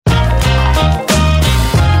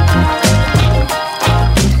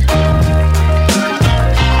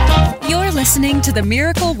listening to the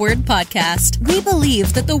Miracle Word Podcast. We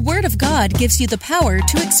believe that the Word of God gives you the power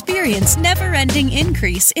to experience never-ending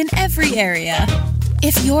increase in every area.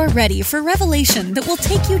 If you're ready for revelation that will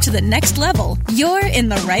take you to the next level, you're in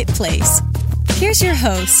the right place. Here's your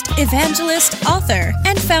host, evangelist, author,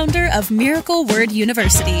 and founder of Miracle Word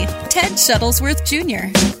University, Ted Shuttlesworth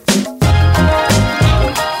Jr.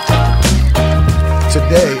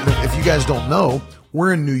 Today, if you guys don't know,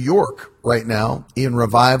 we're in New York right now, in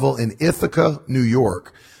Revival in Ithaca, New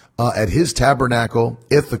York, at his tabernacle,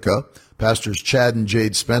 Ithaca, Pastors Chad and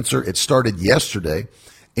Jade Spencer. It started yesterday,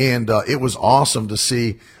 and it was awesome to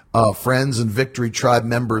see friends and Victory Tribe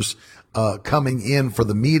members coming in for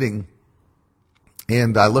the meeting.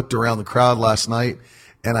 And I looked around the crowd last night,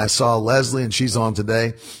 and I saw Leslie, and she's on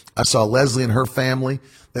today. I saw Leslie and her family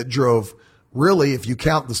that drove, really, if you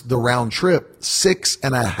count the round trip,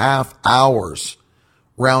 6.5 hours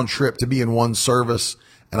round trip to be in one service.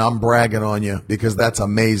 And I'm bragging on you because that's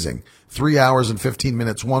amazing. 3 hours and 15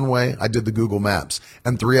 minutes one way. I did the Google Maps,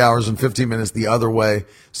 and 3 hours and 15 minutes the other way.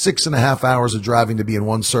 6.5 hours of driving to be in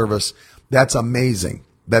one service. That's amazing.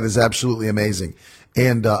 That is absolutely amazing.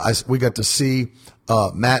 And we got to see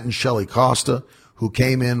Matt and Shelley Costa, who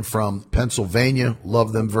came in from Pennsylvania.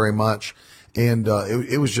 Love them very much. And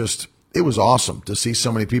it was awesome to see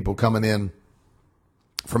so many people coming in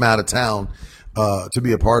from out of town to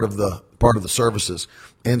be a part of the services.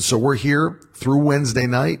 And so we're here through Wednesday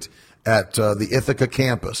night at the Ithaca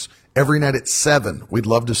campus. Every night at 7. We'd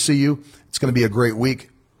love to see you. It's going to be a great week.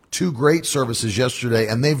 2 great services yesterday,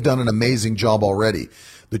 and they've done an amazing job already.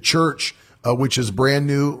 The church, which is brand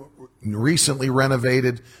new, recently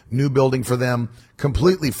renovated, new building for them,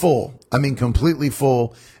 completely full. I mean, completely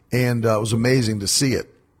full. And it was amazing to see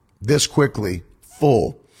it this quickly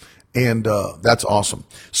full. And that's awesome.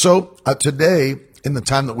 So today, in the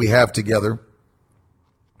time that we have together,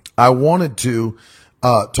 I wanted to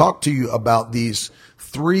talk to you about these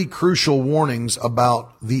 3 crucial warnings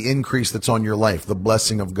about the increase that's on your life, the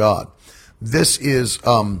blessing of God. This is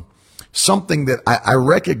something that I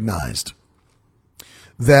recognized,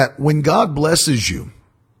 that when God blesses you,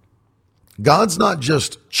 God's not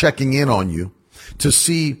just checking in on you to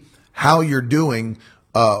see how you're doing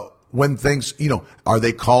when things, are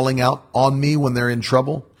they calling out on me when they're in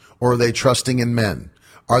trouble, or are they trusting in men?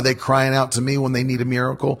 Are they crying out to me when they need a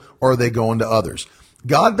miracle, or are they going to others?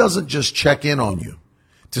 God doesn't just check in on you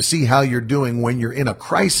to see how you're doing when you're in a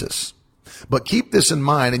crisis. But keep this in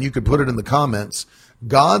mind, and you could put it in the comments.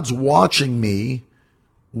 God's watching me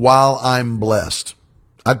while I'm blessed.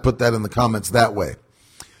 I'd put that in the comments that way.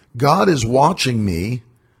 God is watching me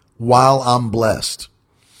while I'm blessed.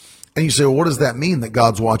 And you say, well, what does that mean, that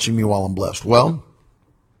God's watching me while I'm blessed? Well,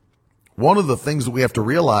 one of the things that we have to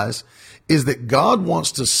realize is that God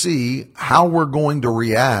wants to see how we're going to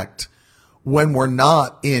react when we're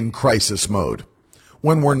not in crisis mode,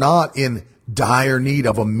 when we're not in dire need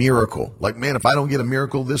of a miracle. Like, man, if I don't get a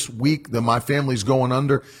miracle this week, then my family's going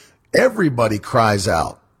under. Everybody cries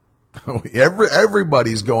out.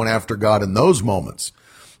 Everybody's going after God in those moments.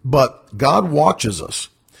 But God watches us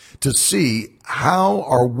to see how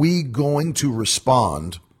are we going to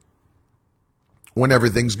respond when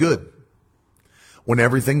everything's good, when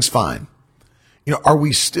everything's fine. Are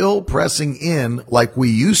we still pressing in like we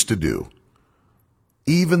used to do,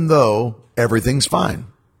 even though everything's fine?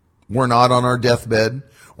 We're not on our deathbed.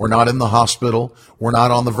 We're not in the hospital. We're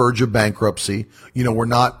not on the verge of bankruptcy. We're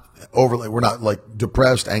not like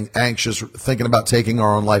depressed and anxious, thinking about taking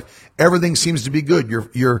our own life. Everything seems to be good.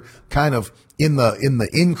 You're kind of in the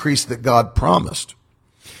increase that God promised.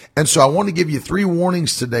 And so I want to give you 3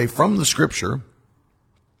 warnings today from the scripture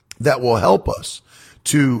that will help us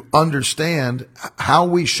to understand how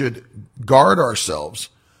we should guard ourselves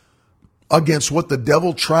against what the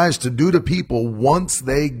devil tries to do to people once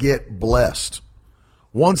they get blessed.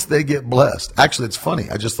 Once they get blessed. Actually, it's funny.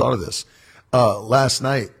 I just thought of this. Last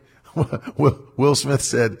night, Will Smith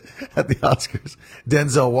said at the Oscars,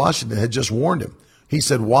 Denzel Washington had just warned him. He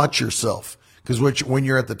said, watch yourself, because when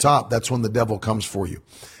you're at the top, that's when the devil comes for you.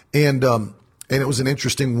 And it was an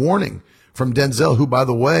interesting warning from Denzel, who, by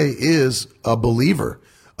the way, is a believer,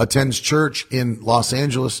 attends church in Los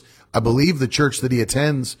Angeles. I believe the church that he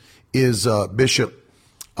attends is Bishop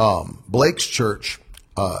Blake's church,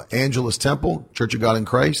 Angelus Temple, Church of God in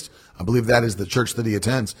Christ. I believe that is the church that he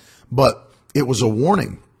attends. But it was a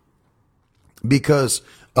warning, because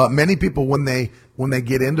many people, when they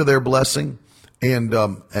get into their blessing, and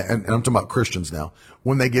I'm talking about Christians now,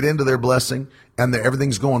 when they get into their blessing and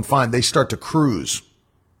everything's going fine, they start to cruise,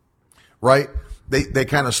 right? They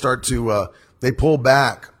kind of start to they pull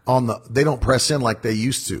back they don't press in like they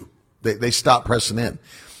used to. They stop pressing in.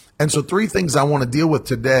 And so 3 things I want to deal with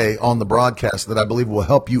today on the broadcast that I believe will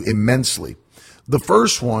help you immensely. The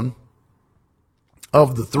first one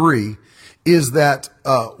of the 3 is that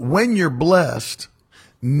when you're blessed,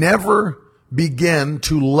 never begin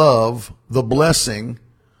to love the blessing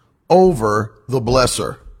over the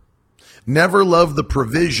blesser. Never love the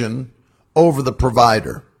provision over the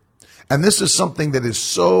provider. And this is something that is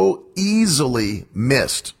so easily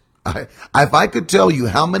missed. If I could tell you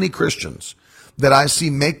how many Christians that I see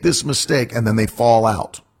make this mistake and then they fall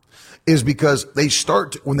out, is because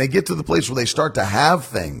when they get to the place where they start to have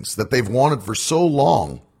things that they've wanted for so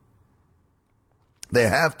long, they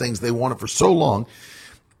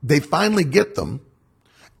finally get them,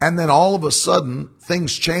 and then all of a sudden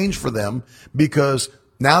things change for them, because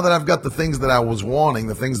now that I've got the things that I was wanting,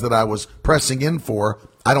 the things that I was pressing in for,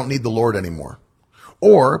 I don't need the Lord anymore.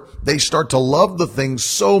 Or they start to love the things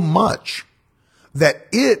so much that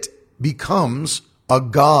it becomes a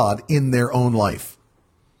god in their own life,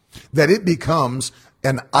 that it becomes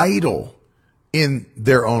an idol in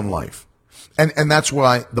their own life. And that's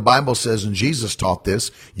why the Bible says, and Jesus taught this,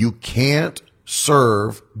 you can't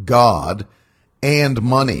serve God and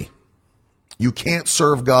money. You can't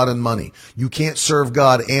serve God and money. You can't serve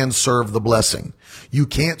God and serve the blessing. You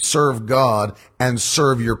can't serve God and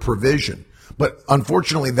serve your provision. But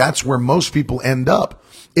unfortunately, that's where most people end up,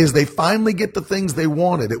 is they finally get the things they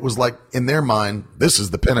wanted. It was like, in their mind, this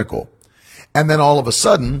is the pinnacle. And then all of a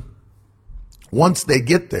sudden, once they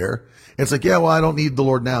get there, it's like, yeah, well, I don't need the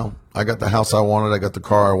Lord now. I got the house I wanted. I got the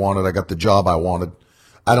car I wanted. I got the job I wanted.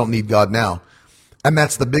 I don't need God now. And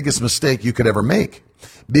that's the biggest mistake you could ever make.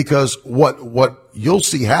 Because what you'll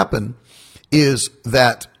see happen is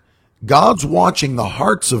that God's watching the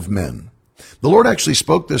hearts of men. The Lord actually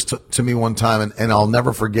spoke this to me one time, and I'll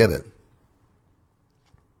never forget it.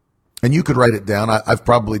 And you could write it down. I've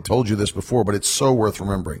probably told you this before, but it's so worth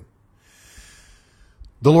remembering.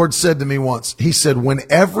 The Lord said to me once, he said, when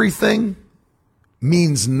everything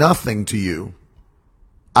means nothing to you,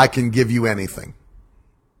 I can give you anything.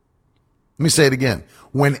 Let me say it again.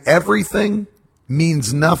 When everything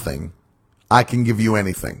means nothing, I can give you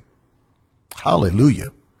anything. Hallelujah.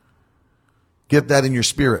 Get that in your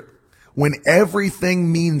spirit. When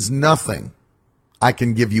everything means nothing, I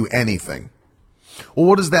can give you anything. Well,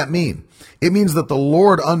 what does that mean? It means that the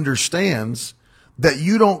Lord understands that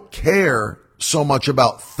you don't care so much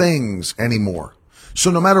about things anymore.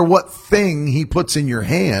 So no matter what thing he puts in your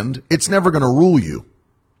hand, it's never going to rule you.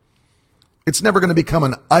 It's never going to become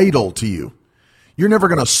an idol to you. You're never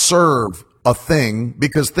going to serve a thing,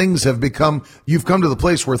 because things have become, you've come to the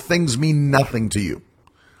place where things mean nothing to you.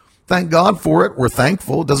 Thank God for it. We're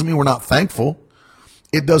thankful. It doesn't mean we're not thankful.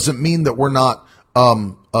 It doesn't mean that we're not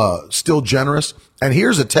still generous. And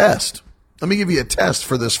here's a test. Let me give you a test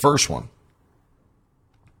for this first one.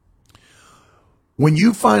 When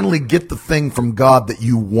you finally get the thing from God that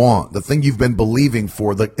you want, the thing you've been believing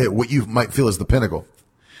for, what you might feel is the pinnacle,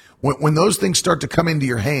 when those things start to come into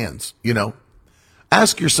your hands,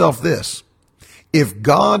 ask yourself this. If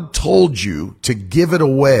God told you to give it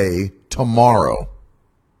away tomorrow,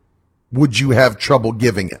 would you have trouble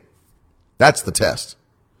giving it? That's the test.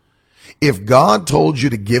 If God told you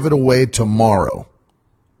to give it away tomorrow,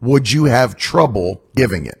 would you have trouble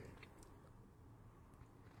giving it?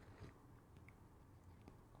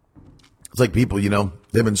 It's like people,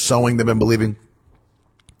 they've been sowing, they've been believing.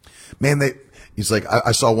 Man, he's like,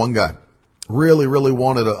 I saw one guy really, really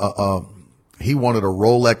wanted he wanted a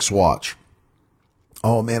Rolex watch.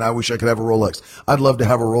 Oh man, I wish I could have a Rolex. I'd love to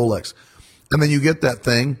have a Rolex. And then you get that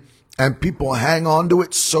thing and people hang on to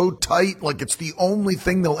it so tight, like it's the only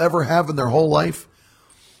thing they'll ever have in their whole life.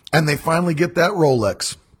 And they finally get that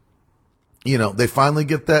Rolex. They finally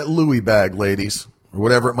get that Louis bag, ladies, or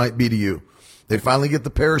whatever it might be to you. They finally get the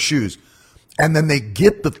pair of shoes. And then they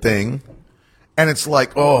get the thing and it's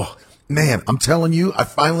like, oh man, I'm telling you, I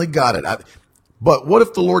finally got it. But what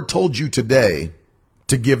if the Lord told you today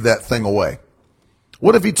to give that thing away?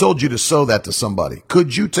 What if he told you to sow that to somebody?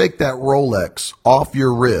 Could you take that Rolex off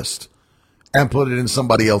your wrist and put it in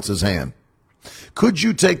somebody else's hand? Could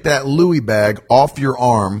you take that Louis bag off your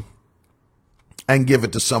arm and give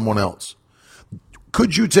it to someone else?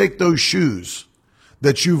 Could you take those shoes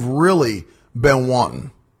that you've really been wanting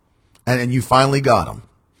and you finally got them?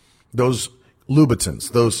 Those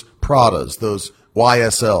Louboutins, those Pradas, those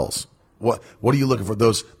YSLs. What are you looking for?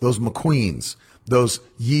 Those McQueens, those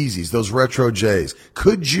Yeezys, those Retro J's.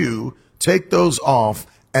 Could you take those off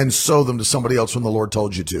and sow them to somebody else when the Lord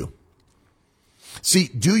told you to? See,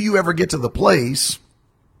 do you ever get to the place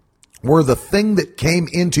where the thing that came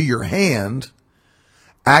into your hand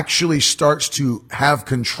actually starts to have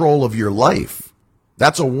control of your life?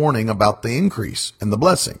 That's a warning about the increase and the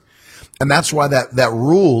blessing. And that's why that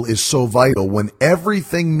rule is so vital. When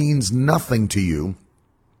everything means nothing to you,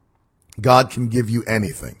 God can give you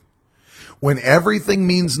anything. When everything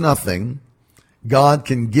means nothing, God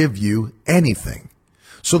can give you anything.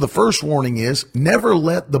 So the first warning is never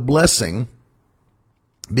let the blessing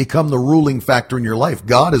become the ruling factor in your life.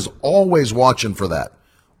 God is always watching for that.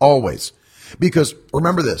 Always. Because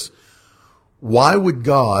remember this, why would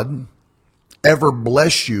God ever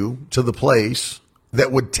bless you to the place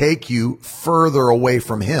that would take you further away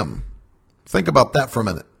from him? Think about that for a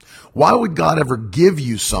minute. Why would God ever give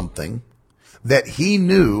you something that he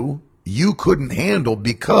knew you couldn't handle,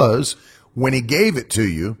 because when he gave it to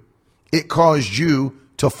you, it caused you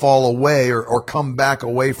to fall away or come back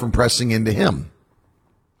away from pressing into him?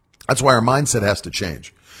 That's why our mindset has to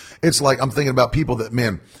change. It's like, I'm thinking about people that,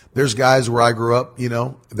 man, there's guys where I grew up,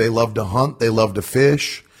 they love to hunt, they love to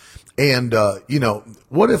fish. And,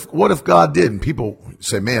 what if God did? And people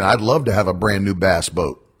say, man, I'd love to have a brand new bass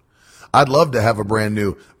boat. I'd love to have a brand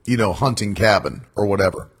new, hunting cabin or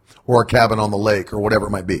whatever, or a cabin on the lake or whatever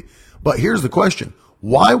it might be. But here's the question.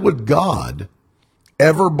 Why would God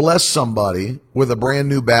ever bless somebody with a brand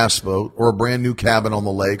new bass boat or a brand new cabin on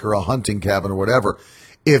the lake or a hunting cabin or whatever,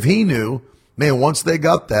 if he knew, man, once they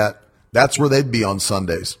got that, that's where they'd be on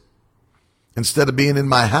Sundays? Instead of being in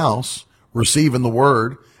my house, receiving the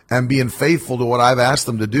word and being faithful to what I've asked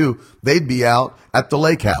them to do, they'd be out at the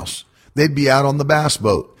lake house. They'd be out on the bass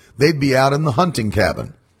boat. They'd be out in the hunting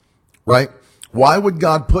cabin, right? Why would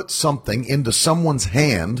God put something into someone's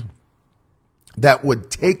hand that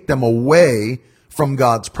would take them away from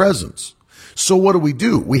God's presence? So what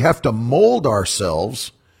do? We have to mold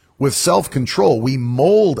ourselves with self-control. We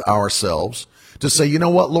mold ourselves to say, you know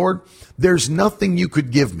what, Lord, there's nothing you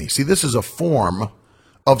could give me. See, this is a form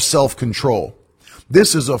of self-control.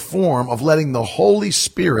 This is a form of letting the Holy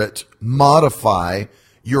Spirit modify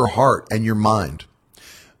your heart and your mind.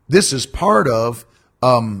 This is part of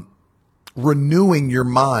renewing your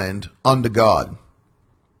mind unto God.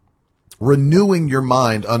 Renewing your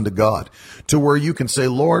mind unto God to where you can say,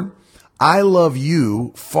 Lord, I love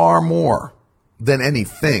you far more than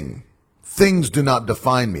anything. Things do not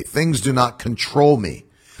define me. Things do not control me.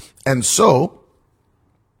 And so,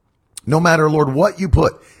 no matter, Lord, what you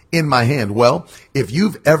put in my hand. Well, if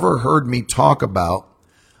you've ever heard me talk about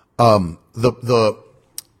the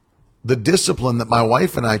discipline that my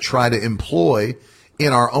wife and I try to employ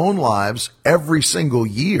in our own lives every single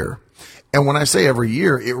year, and when I say every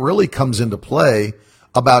year, it really comes into play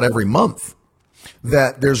about every month,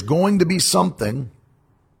 that there's going to be something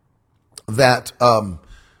that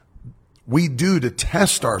we do to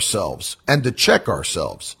test ourselves and to check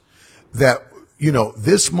ourselves. That,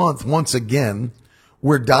 this month, once again,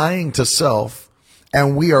 we're dying to self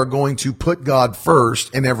and we are going to put God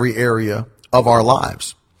first in every area of our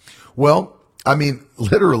lives. Well,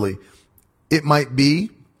 literally, it might be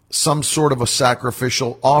some sort of a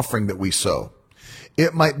sacrificial offering that we sow.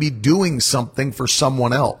 It might be doing something for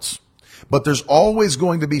someone else. But there's always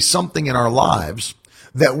going to be something in our lives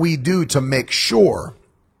that we do to make sure,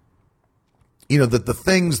 that the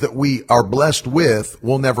things that we are blessed with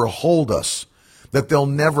will never hold us, that they'll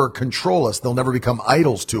never control us. They'll never become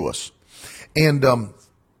idols to us. And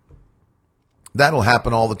that'll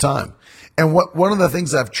happen all the time. And one of the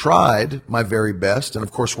things I've tried my very best, and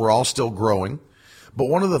of course we're all still growing, but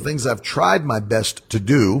one of the things I've tried my best to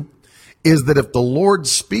do is that if the Lord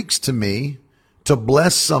speaks to me to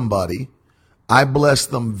bless somebody, I bless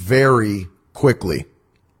them very quickly.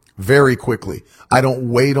 Very quickly. I don't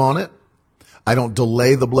wait on it. I don't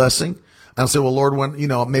delay the blessing. I don't say, well, Lord,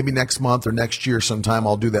 when, maybe next month or next year sometime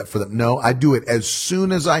I'll do that for them. No, I do it as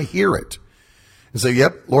soon as I hear it. And say,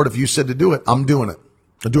 yep, Lord, if you said to do it, I'm doing it.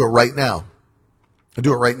 I'll do it right now. I'll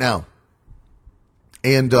do it right now.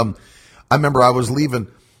 And I remember I was leaving.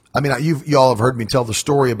 Y'all have heard me tell the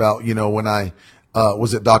story about, when I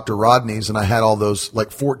was at Dr. Rodney's and I had all those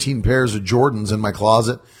like 14 pairs of Jordans in my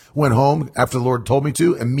closet. Went home after the Lord told me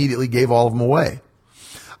to, immediately gave all of them away.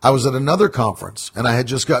 I was at another conference and I had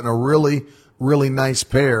just gotten a really, really nice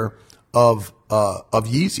pair of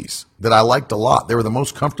Yeezys that I liked a lot. They were the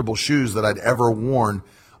most comfortable shoes that I'd ever worn,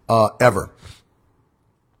 ever.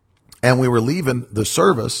 And we were leaving the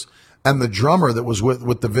service and the drummer that was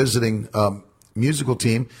with the visiting, musical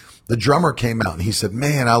team, the drummer came out and he said,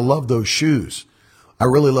 man, I love those shoes. I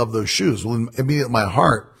really love those shoes. Well, immediately in my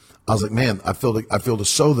heart, I was like, man, I feel to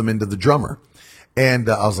sew them into the drummer. And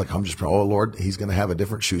I was like, I'm just praying, oh, Lord, he's going to have a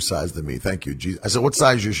different shoe size than me. Thank you, Jesus. I said, what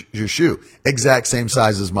size is your shoe? Exact same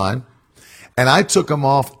size as mine. And I took them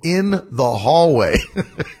off in the hallway.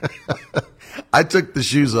 I took the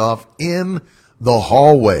shoes off in the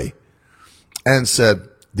hallway and said,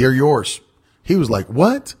 "They're yours." He was like,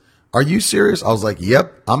 "What? Are you serious?" I was like,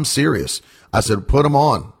 "Yep, I'm serious." I said, "Put them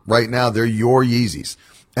on right now. They're your Yeezys,"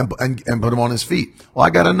 and put them on his feet. Well, I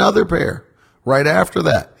got another pair right after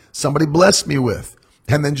that. Somebody blessed me with.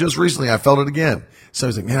 And then just recently I felt it again. So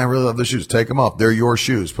he's like, "Man, I really love the shoes. Take them off. They're your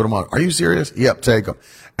shoes. Put them on." "Are you serious?" "Yep, take them."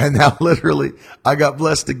 And now literally I got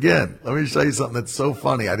blessed again. Let me show you something that's so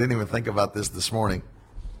funny. I didn't even think about this morning.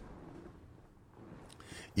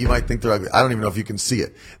 You might think they're ugly. I don't even know if you can see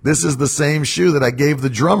it. This is the same shoe that I gave the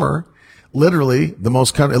drummer. Literally the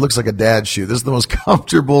most, it looks like a dad's shoe. This is the most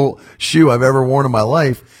comfortable shoe I've ever worn in my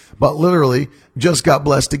life, but literally just got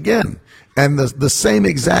blessed again. And the same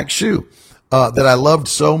exact shoe, that I loved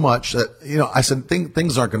so much that, I said,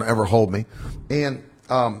 things aren't going to ever hold me. And,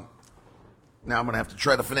 now I'm going to have to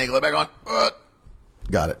try to finagle it back on.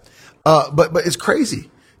 Got it. But it's crazy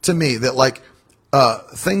to me that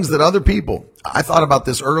things that other people, I thought about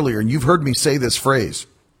this earlier, and you've heard me say this phrase,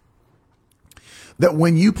 that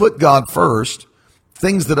when you put God first,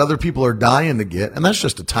 things that other people are dying to get, and that's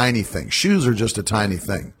just a tiny thing. Shoes are just a tiny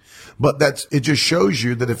thing. But it just shows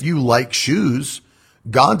you that if you like shoes,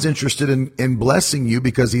 God's interested in blessing you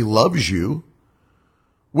because he loves you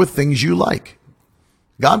with things you like.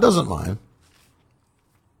 God doesn't mind.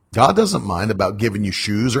 God doesn't mind about giving you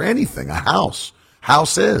shoes or anything, a house,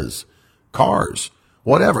 houses, cars,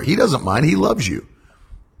 whatever. He doesn't mind. He loves you.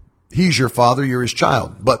 He's your father. You're his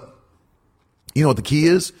child. But you know what the key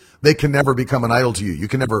is? They can never become an idol to you. You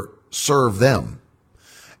can never serve them.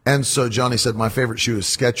 And so Johnny said, "My favorite shoe is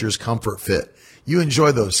Skechers Comfort Fit." You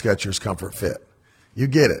enjoy those Skechers Comfort Fit. You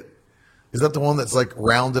get it. Is that the one that's like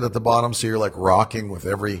rounded at the bottom? So you're like rocking with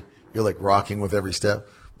every step.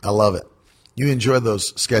 I love it. You enjoy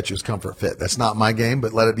those Skechers Comfort Fit. That's not my game,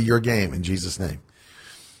 but let it be your game in Jesus' name.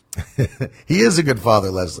 He is a good father,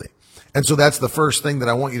 Leslie. And so that's the first thing that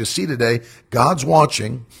I want you to see today. God's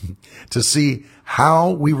watching to see how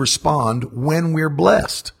we respond when we're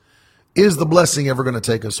blessed. Is the blessing ever going to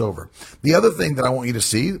take us over? The other thing that I want you to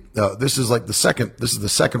see, this is the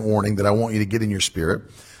second warning that I want you to get in your spirit.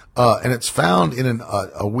 And it's found in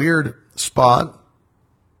a weird spot,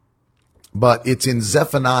 but it's in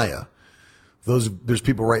Zephaniah. There's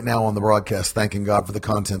people right now on the broadcast thanking God for the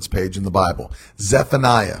contents page in the Bible.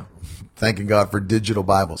 Zephaniah, thanking God for digital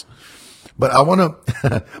Bibles. But I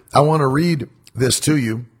want to read this to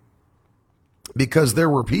you because there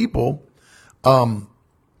were people,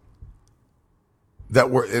 that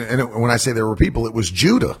were, and when I say there were people, it was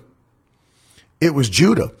Judah. It was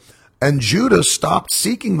Judah. And Judah stopped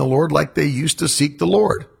seeking the Lord like they used to seek the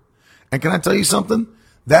Lord. And can I tell you something?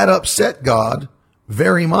 That upset God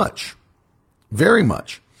very much. Very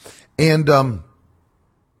much. And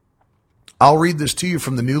I'll read this to you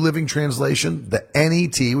from the New Living Translation, the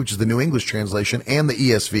NET, which is the New English Translation, and the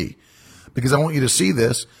ESV. Because I want you to see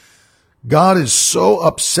this. God is so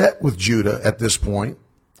upset with Judah at this point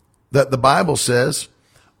that the Bible says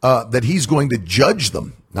that he's going to judge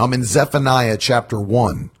them. Now I'm in Zephaniah chapter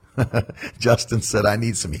 1. Justin said, "I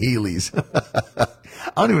need some Heelys."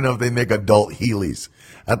 I don't even know if they make adult Heelys.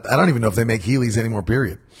 I don't even know if they make Heelys anymore,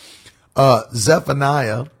 period.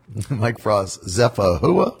 Zephaniah, Mike Frost,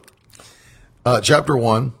 Zephaniah, chapter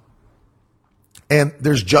 1. And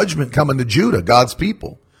there's judgment coming to Judah, God's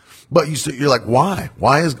people. But you're like, why?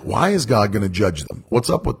 Why is God going to judge them? What's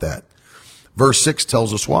up with that? Verse 6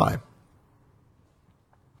 tells us why.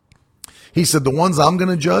 He said, "The ones I'm going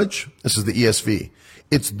to judge," this is the ESV,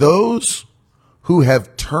 "it's those who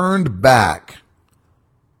have turned back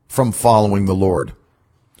from following the Lord,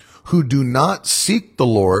 who do not seek the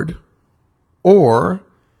Lord or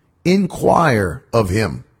inquire of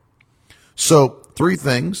him." So 3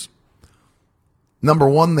 things. Number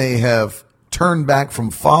 1, they have turned back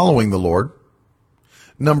from following the Lord.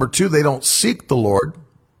 Number 2, they don't seek the Lord.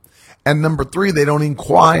 And number 3, they don't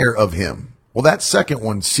inquire of him. Well, that second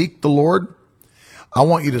one, seek the Lord, I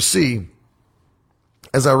want you to see,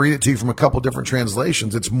 as I read it to you from a couple different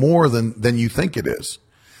translations, it's more than you think it is.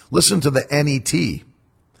 Listen to the NET.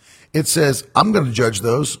 It says, "I'm going to judge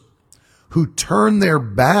those who turn their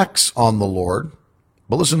backs on the Lord."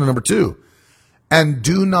 But listen to number 2, "and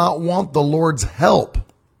do not want the Lord's help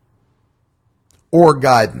or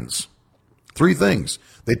guidance." 3 things.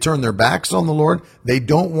 They turn their backs on the Lord, they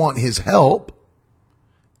don't want his help,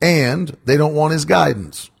 and they don't want his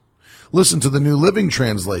guidance. Listen to the New Living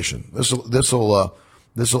Translation. This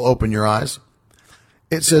will open your eyes.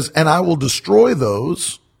 It says, "And I will destroy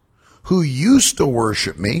those who used to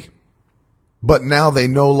worship me, but now they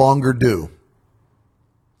no longer do."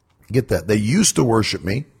 Get that? They used to worship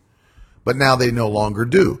me, but now they no longer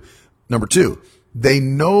do. Number 2, They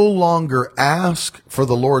no longer ask for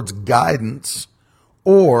the Lord's guidance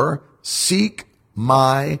or seek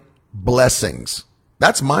my blessings.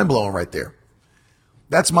 That's mind-blowing right there.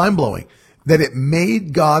 That's mind-blowing. That it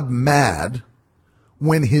made God mad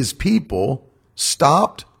when his people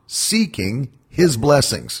stopped seeking his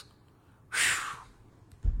blessings.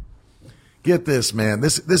 Get this, man.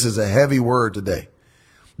 This is a heavy word today.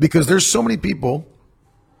 Because there's so many people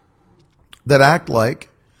that act like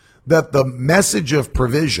that the message of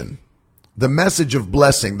provision, the message of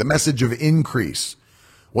blessing, the message of increase,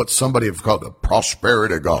 what somebody have called the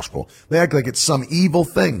prosperity gospel, they act like it's some evil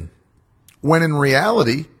thing. When in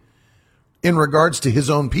reality, in regards to his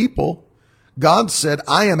own people, God said,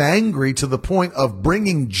 I am angry to the point of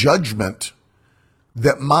bringing judgment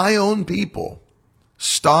that my own people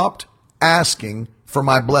stopped asking for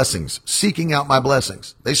my blessings, seeking out my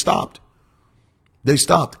blessings. They stopped.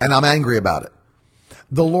 And I'm angry about it.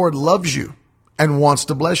 The Lord loves you and wants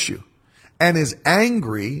to bless you and is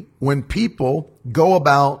angry when people go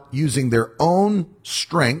about using their own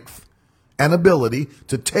strength and ability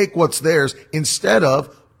to take what's theirs instead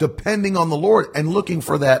of depending on the Lord and looking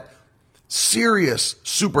for that serious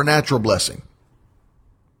supernatural blessing.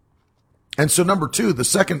 And so number two, the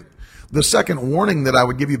second warning that I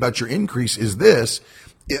would give you about your increase is this: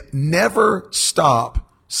 never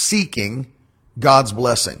stop seeking God's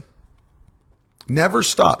blessing. Never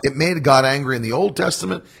stop. It made God angry in the Old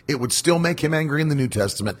Testament. It would still make him angry in the New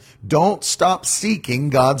Testament. Don't stop seeking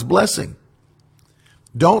God's blessing.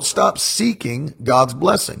 Don't stop seeking God's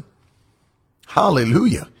blessing.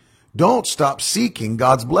 Hallelujah. Don't stop seeking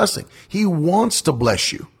God's blessing. He wants to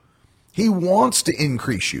bless you. He wants to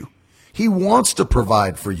increase you. He wants to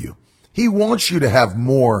provide for you. He wants you to have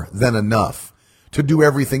more than enough to do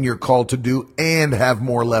everything you're called to do and have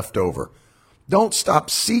more left over. Don't stop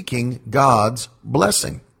seeking God's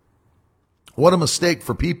blessing. What a mistake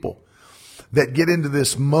for people that get into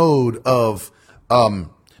this mode of,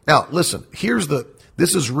 now listen, there's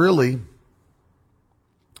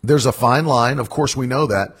a fine line. Of course, we know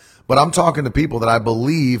that, but I'm talking to people that I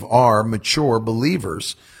believe are mature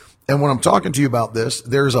believers. And when I'm talking to you about this,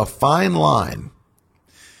 there's a fine line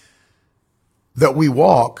that we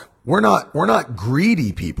walk. We're not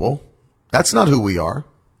greedy people. That's not who we are.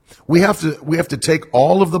 We have to take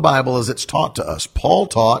all of the Bible as it's taught to us. Paul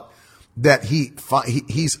taught that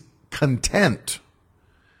he's content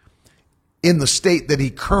in the state that he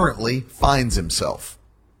currently finds himself.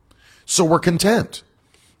 So we're content.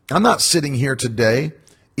 I'm not sitting here today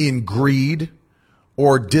in greed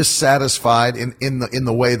or dissatisfied in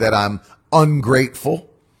the way that I'm ungrateful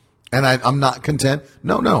and I'm not content.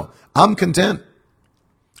 No, I'm content.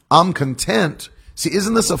 I'm content. See,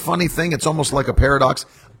 isn't this a funny thing? It's almost like a paradox.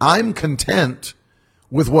 I'm content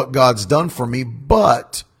with what God's done for me,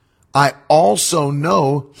 but I also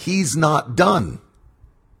know he's not done.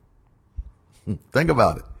 Think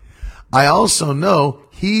about it. I also know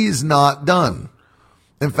he's not done.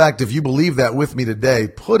 In fact, if you believe that with me today,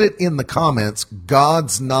 put it in the comments.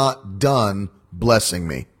 God's not done blessing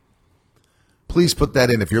me. Please put that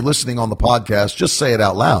in. If you're listening on the podcast, just say it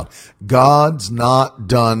out loud. God's not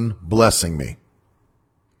done blessing me.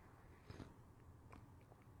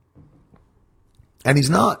 And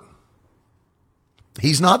he's not.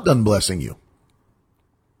 He's not done blessing you.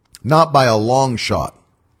 Not by a long shot.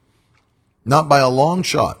 Not by a long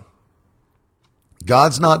shot.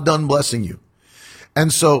 God's not done blessing you.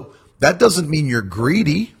 And so that doesn't mean you're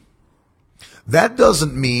greedy. That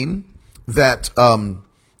doesn't mean that,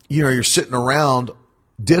 you're sitting around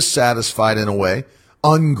dissatisfied in a way,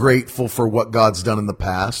 ungrateful for what God's done in the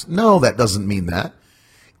past. No, that doesn't mean that.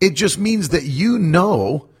 It just means that you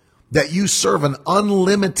know that you serve an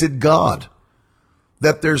unlimited God,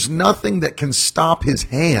 that there's nothing that can stop his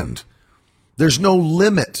hand. There's no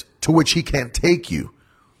limit to which he can't take you.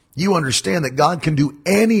 You understand that God can do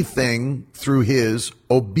anything through his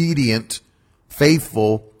obedient,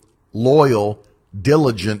 faithful, loyal,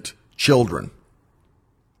 diligent children.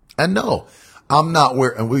 And no, I'm not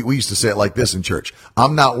where, and we used to say it like this in church,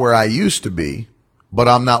 I'm not where I used to be, but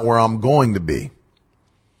I'm not where I'm going to be.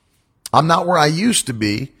 I'm not where I used to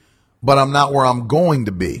be, but I'm not where I'm going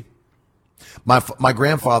to be. My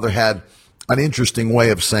grandfather had an interesting way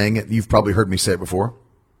of saying it. You've probably heard me say it before.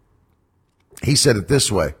 He said it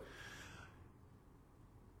this way: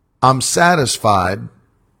 I'm satisfied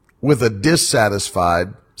with a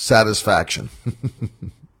dissatisfied satisfaction.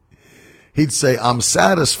 He'd say, I'm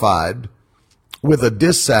satisfied with a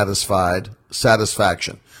dissatisfied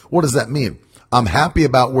satisfaction. What does that mean? I'm happy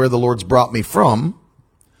about where the Lord's brought me from,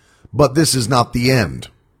 but this is not the end.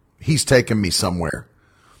 He's taken me somewhere.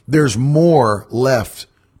 There's more left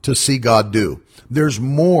to see God do. There's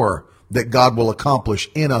more that God will accomplish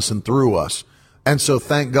in us and through us. And so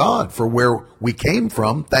thank God for where we came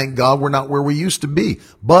from. Thank God we're not where we used to be.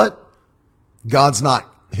 But God's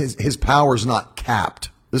not, his power's not capped.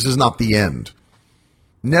 This is not the end.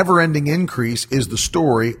 Never-ending increase is the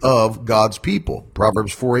story of God's people.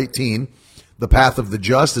 Proverbs 4:18, the path of the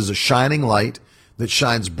just is a shining light that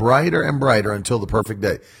shines brighter and brighter until the perfect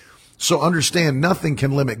day. So understand, nothing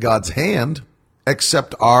can limit God's hand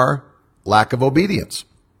except our lack of obedience.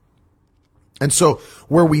 And so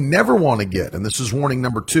where we never want to get, and this is warning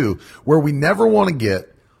number 2, where we never want to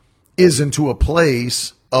get is into a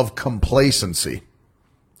place of complacency.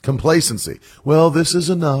 Complacency. Well, this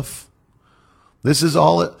is enough. This is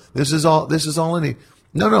all I need.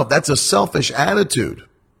 No, that's a selfish attitude.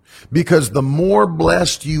 Because the more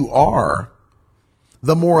blessed you are,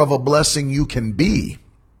 the more of a blessing you can be.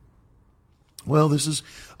 Well, this is,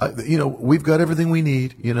 we've got everything we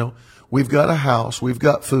need. We've got a house. We've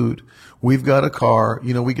got food. We've got a car.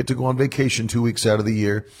 We get to go on vacation 2 weeks out of the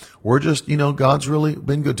year. We're just, God's really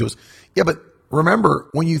been good to us. Yeah, but remember,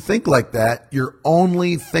 when you think like that, you're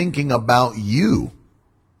only thinking about you.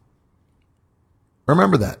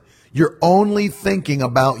 Remember that. You're only thinking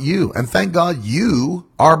about you. And thank God you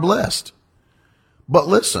are blessed. But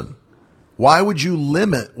listen, why would you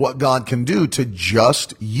limit what God can do to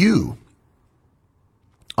just you?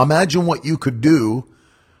 Imagine what you could do.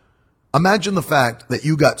 Imagine the fact that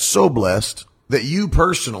you got so blessed that you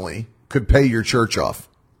personally could pay your church off.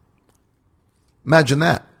 Imagine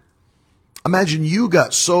that. Imagine you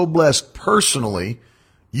got so blessed personally,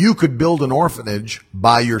 you could build an orphanage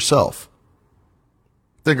by yourself.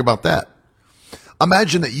 Think about that.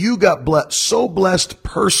 Imagine that you got so blessed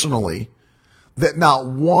personally that not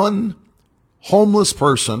one homeless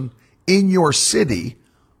person in your city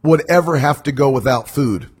would ever have to go without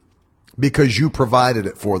food because you provided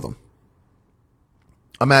it for them.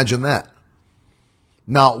 Imagine that.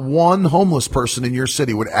 Not one homeless person in your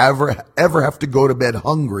city would ever have to go to bed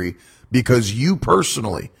hungry because you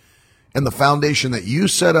personally, and the foundation that you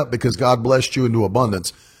set up because God blessed you into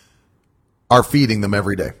abundance, are feeding them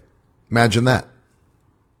every day. Imagine that.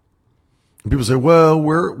 And people say, well,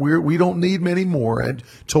 we don't need many more, and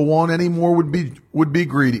to want any more would be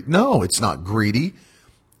greedy. No, it's not greedy.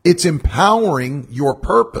 It's empowering your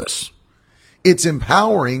purpose. It's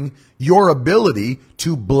empowering your ability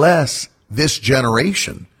to bless this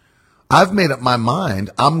generation. I've made up my mind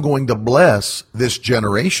I'm going to bless this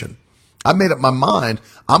generation. I've made up my mind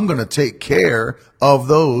I'm going to take care of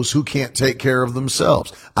those who can't take care of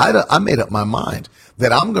themselves. I made up my mind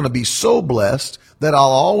that I'm going to be so blessed that I'll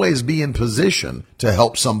always be in position to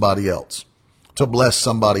help somebody else, to bless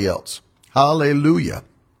somebody else. Hallelujah.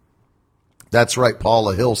 That's right.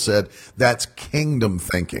 Paula Hill said that's kingdom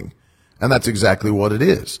thinking. And that's exactly what it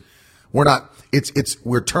is.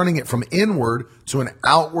 We're turning it from inward to an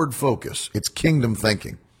outward focus. It's kingdom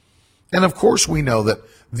thinking. And of course we know that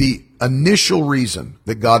the initial reason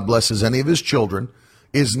that God blesses any of his children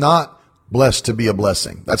is not blessed to be a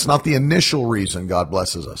blessing. That's not the initial reason God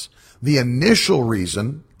blesses us. The initial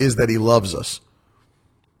reason is that he loves us.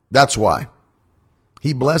 That's why.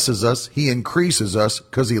 He blesses us. He increases us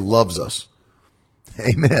because he loves us.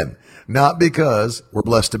 Amen. Not because we're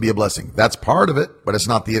blessed to be a blessing. That's part of it, but that's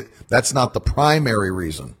not the primary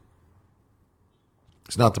reason.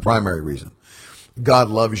 It's not the primary reason. God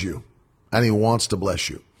loves you and he wants to bless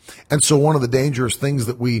you. And so one of the dangerous things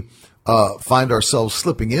that we find ourselves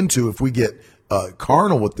slipping into if we get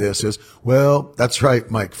carnal with this is, well, that's right,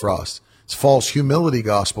 Mike Frost. It's false humility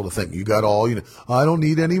gospel to think you got all, I don't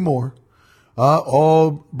need any more.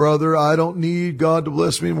 Oh, brother, I don't need God to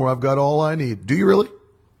bless me more. I've got all I need. Do you really?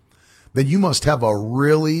 Then you must have a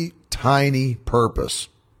really tiny purpose.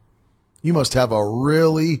 You must have a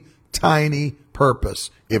really tiny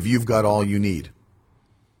purpose if you've got all you need.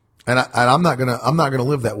 And I'm not gonna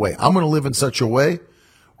live that way. I'm gonna live in such a way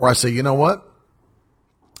where I say, you know what?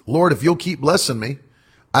 Lord, if you'll keep blessing me,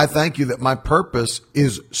 I thank you that my purpose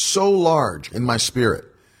is so large in my spirit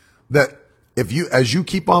that as you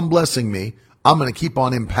keep on blessing me, I'm going to keep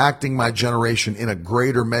on impacting my generation in a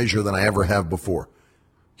greater measure than I ever have before.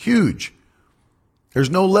 Huge.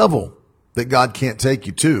 There's no level that God can't take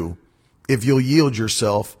you to if you'll yield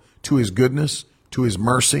yourself to his goodness, to his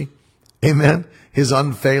mercy, amen, his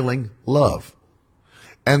unfailing love.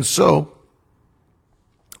 And so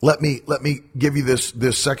let me give you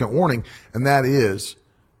this second warning, and that is,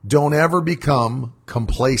 don't ever become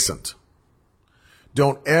complacent.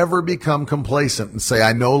 Don't ever become complacent and say,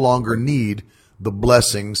 I no longer need the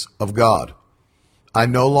blessings of God. I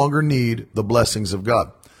no longer need the blessings of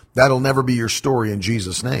God. That'll never be your story in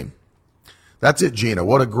Jesus' name. That's it, Gina.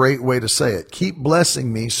 What a great way to say it. Keep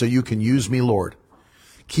blessing me so you can use me, Lord.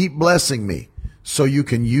 Keep blessing me so you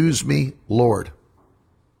can use me, Lord.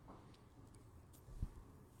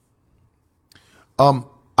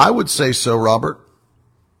 I would say so, Robert.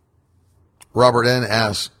 Robert N.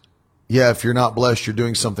 asks, yeah, if you're not blessed, you're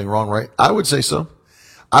doing something wrong, right? I would say so.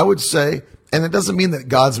 I would say, and it doesn't mean that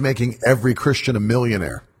God's making every Christian a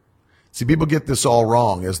millionaire. See, people get this all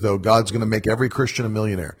wrong, as though God's going to make every Christian a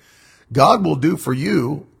millionaire. God will do for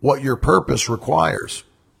you what your purpose requires.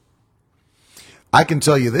 I can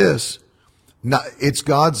tell you this, it's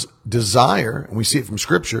God's desire, and we see it from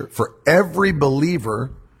Scripture, for every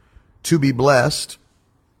believer to be blessed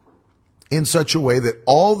in such a way that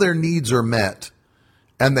all their needs are met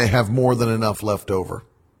and they have more than enough left over.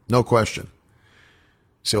 No question.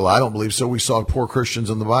 You say, well, I don't believe so. We saw poor Christians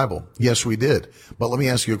in the Bible. Yes, we did. But let me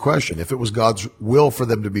ask you a question. If it was God's will for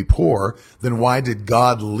them to be poor, then why did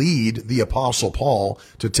God lead the Apostle Paul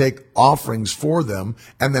to take offerings for them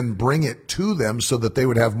and then bring it to them so that they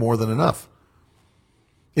would have more than enough?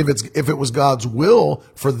 If it was God's will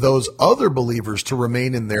for those other believers to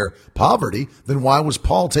remain in their poverty, then why was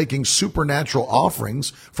Paul taking supernatural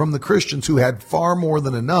offerings from the Christians who had far more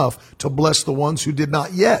than enough to bless the ones who did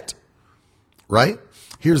not yet? Right?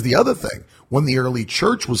 Here's the other thing. When the early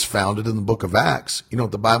church was founded in the book of Acts, you know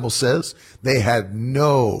what the Bible says? They had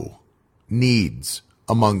no needs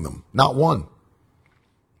among them. Not one.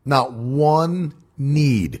 Not one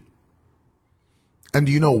need. And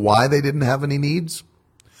do you know why they didn't have any needs?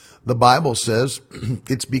 The Bible says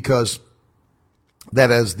it's because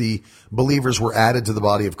that as the believers were added to the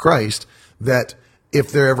body of Christ, that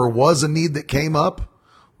if there ever was a need that came up,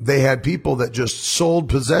 they had people that just sold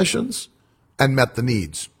possessions and met the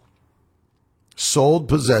needs. Sold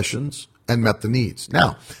possessions and met the needs.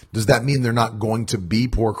 Now, does that mean they're not going to be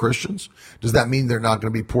poor Christians? Does that mean they're not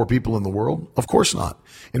going to be poor people in the world? Of course not.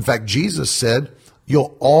 In fact, Jesus said,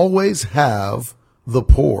 you'll always have the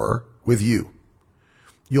poor with you.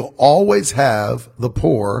 You'll always have the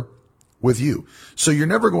poor with you. So you're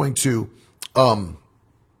never going to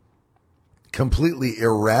completely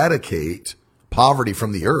eradicate poverty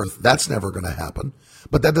from the earth. That's never going to happen.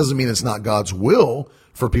 But that doesn't mean it's not God's will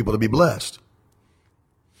for people to be blessed.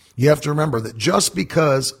 You have to remember that just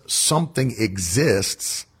because something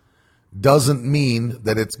exists doesn't mean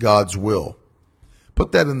that it's God's will.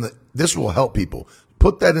 Put that this will help people.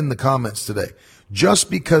 Put that in the comments today. Just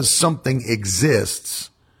because something exists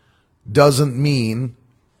doesn't mean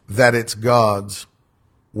that it's God's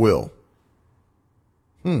will.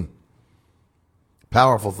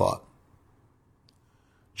 Powerful thought.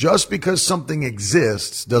 Just because something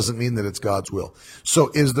exists doesn't mean that it's God's will. So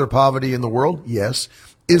is there poverty in the world? Yes.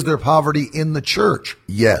 Is there poverty in the church?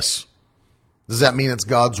 Yes. Does that mean it's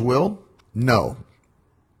God's will? No.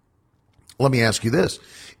 Let me ask you this.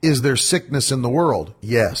 Is there sickness in the world?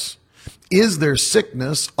 Yes. Is there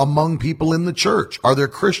sickness among people in the church? Are there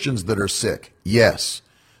Christians that are sick? Yes.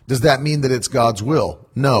 Does that mean that it's God's will?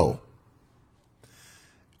 No.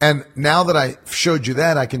 And now that I showed you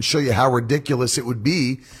that, I can show you how ridiculous it would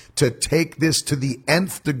be to take this to the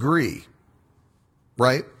nth degree,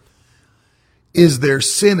 right? Is there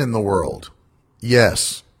sin in the world?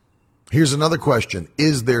 Yes. Here's another question.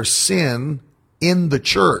 Is there sin in the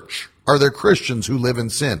church? Are there Christians who live in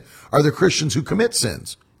sin? Are there Christians who commit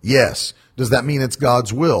sins? Yes. Does that mean it's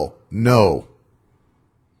God's will? No.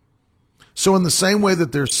 So in the same way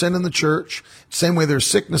that there's sin in the church, same way there's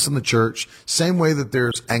sickness in the church, same way that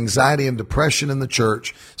there's anxiety and depression in the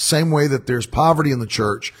church, same way that there's poverty in the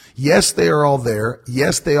church, yes, they are all there.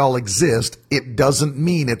 Yes, they all exist. It doesn't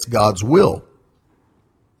mean it's God's will.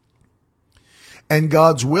 And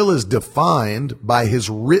God's will is defined by his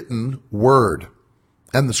written word,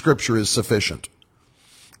 and the scripture is sufficient.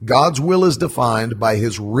 God's will is defined by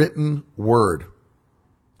his written word.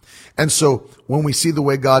 And so when we see the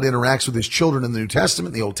way God interacts with his children in the New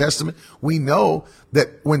Testament, the Old Testament, we know that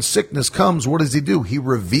when sickness comes, what does he do? He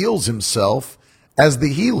reveals himself as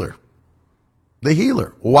the healer. The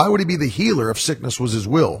healer. Why would he be the healer if sickness was his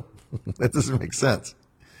will? That doesn't make sense.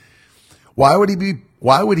 Why would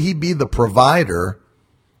he be the provider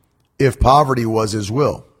if poverty was his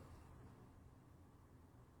will?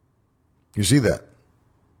 You see that?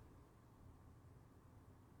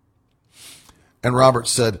 And Robert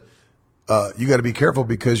said, you got to be careful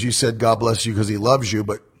because you said God bless you because he loves you,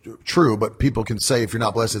 but true, but people can say if you're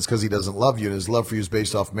not blessed, it's because he doesn't love you, and his love for you is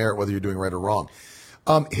based off merit, whether you're doing right or wrong.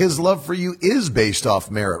 His love for you is based off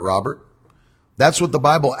merit, Robert. That's what the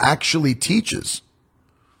Bible actually teaches.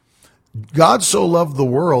 God so loved the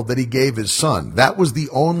world that he gave his son. That was the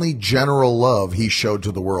only general love he showed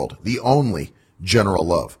to the world. The only general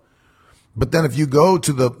love. But then if you go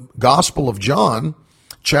to the Gospel of John,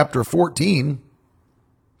 chapter 14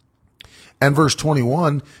 and verse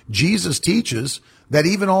 21, Jesus teaches that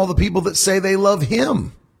even all the people that say they love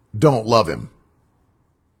him don't love him.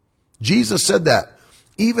 Jesus said that.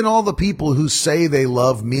 Even all the people who say they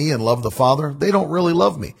love me and love the Father, they don't really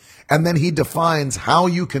love me. And then he defines how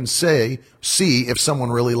you can see if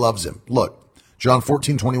someone really loves him. Look, John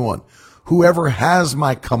 14:21. Whoever has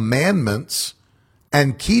my commandments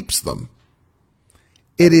and keeps them,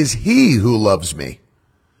 it is he who loves me.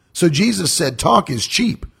 So Jesus said, talk is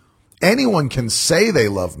cheap. Anyone can say they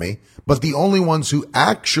love me, but the only ones who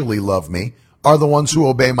actually love me are the ones who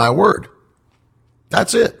obey my word.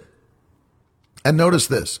 That's it. And notice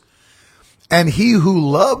this. And he who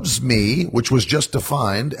loves me, which was just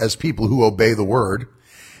defined as people who obey the word,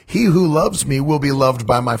 he who loves me will be loved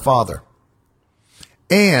by my Father.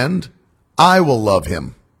 And I will love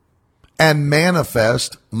him and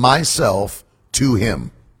manifest myself to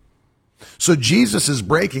him. So Jesus is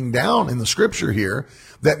breaking down in the scripture here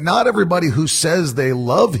that not everybody who says they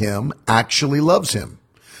love him actually loves him.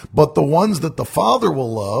 But the ones that the Father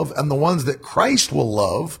will love and the ones that Christ will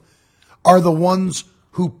love are the ones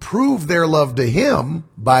who prove their love to him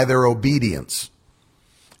by their obedience.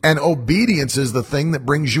 And obedience is the thing that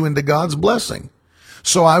brings you into God's blessing.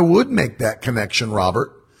 So I would make that connection,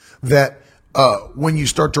 Robert, that when you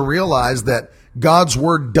start to realize that God's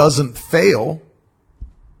word doesn't fail,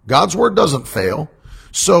 God's word doesn't fail.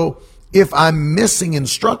 So if I'm missing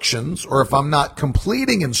instructions or if I'm not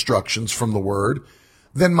completing instructions from the word,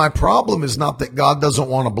 then my problem is not that God doesn't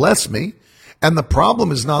want to bless me. And the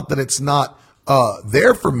problem is not that it's not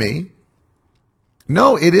there for me.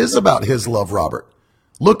 No, it is about his love, Robert.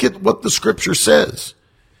 Look at what the scripture says.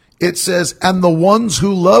 It says, and the ones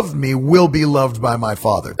who love me will be loved by my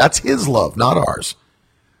Father. That's his love, not ours.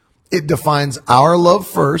 It defines our love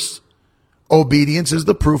first. Obedience is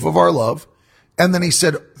the proof of our love. And then he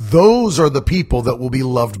said, those are the people that will be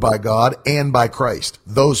loved by God and by Christ.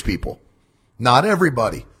 Those people. Not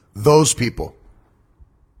everybody. Those people.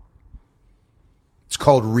 It's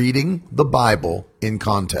called reading the Bible in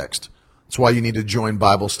context. That's why you need to join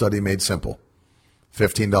Bible Study Made Simple.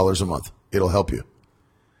 $15 a month. It'll help you.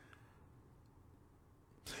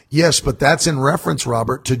 Yes, but that's in reference,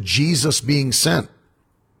 Robert, to Jesus being sent.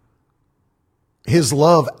 His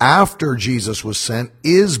love after Jesus was sent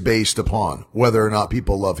is based upon whether or not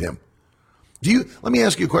people love him. Let me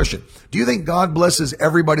ask you a question. Do you think God blesses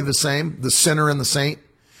everybody the same, the sinner and the saint?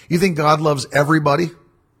 You think God loves everybody?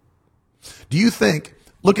 Do you think,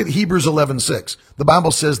 look at Hebrews 11:6. The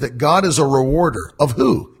Bible says that God is a rewarder of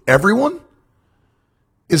who? Everyone?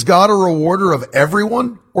 Is God a rewarder of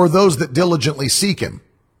everyone or those that diligently seek him?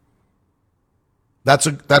 That's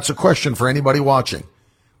a question for anybody watching.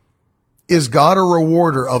 Is God a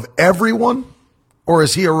rewarder of everyone or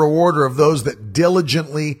is he a rewarder of those that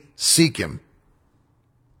diligently seek him?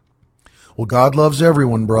 Well, God loves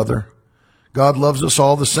everyone, brother. God loves us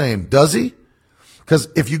all the same. Does he? Because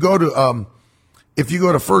if you go to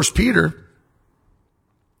 1 Peter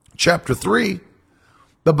chapter 3,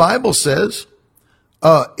 the Bible says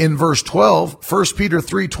in verse 12, 1 Peter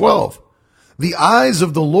 3:12, the eyes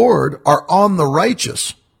of the Lord are on the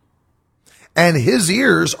righteous, and his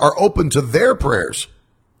ears are open to their prayers.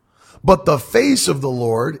 But the face of the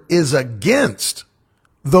Lord is against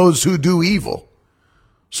those who do evil.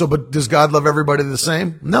 So, but does God love everybody the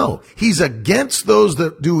same? No. He's against those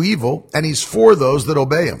that do evil, and he's for those that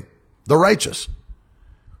obey him, the righteous.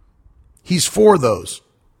 He's for those.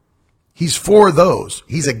 He's for those.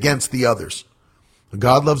 He's against the others.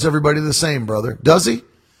 God loves everybody the same, brother. Does he?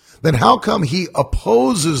 Then how come he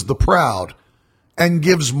opposes the proud and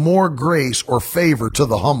gives more grace or favor to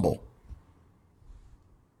the humble?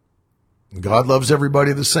 God loves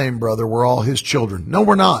everybody the same, brother. We're all his children. No,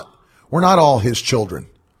 we're not. We're not all his children.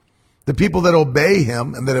 The people that obey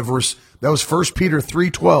him and that was 1 Peter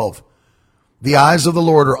 3:12. The eyes of the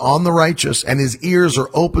Lord are on the righteous and his ears are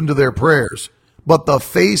open to their prayers. But the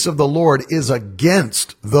face of the Lord is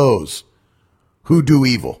against those who do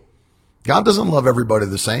evil. God doesn't love everybody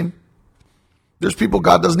the same. There's people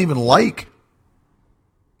God doesn't even like,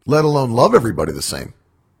 let alone love everybody the same.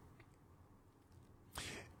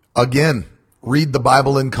 Again, read the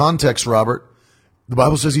Bible in context, Robert. The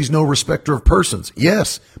Bible says he's no respecter of persons.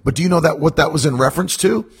 Yes, but do you know what that was in reference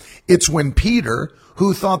to? It's when Peter,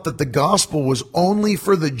 who thought that the gospel was only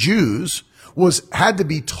for the Jews, had to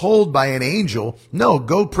be told by an angel, no,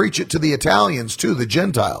 go preach it to the Italians too, the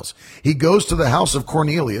Gentiles. He goes to the house of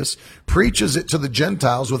Cornelius, preaches it to the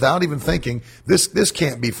Gentiles without even thinking this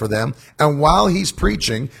can't be for them. And while he's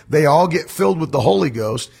preaching, they all get filled with the Holy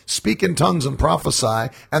Ghost, speak in tongues and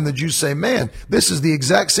prophesy. And the Jews say, man, this is the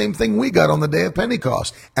exact same thing we got on the day of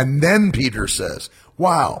Pentecost. And then Peter says,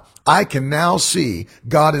 wow, I can now see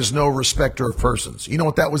God is no respecter of persons. You know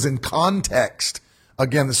what? That was in context.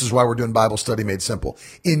 Again, this is why we're doing Bible study made simple.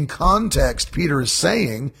 In context, Peter is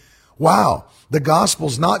saying, wow, the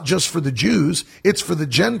gospel's not just for the Jews, it's for the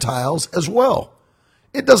Gentiles as well.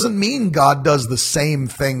 It doesn't mean God does the same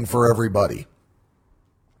thing for everybody.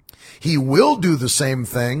 He will do the same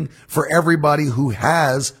thing for everybody who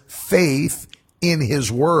has faith in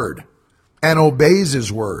his word and obeys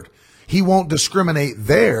his word. He won't discriminate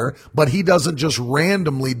there, but he doesn't just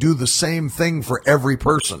randomly do the same thing for every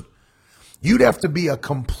person. You'd have to be a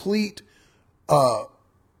complete,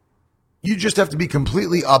 you just have to be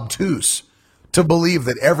completely obtuse to believe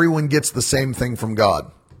that everyone gets the same thing from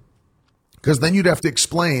God. Because then you'd have to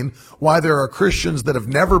explain why there are Christians that have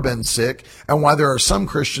never been sick and why there are some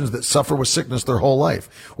Christians that suffer with sickness their whole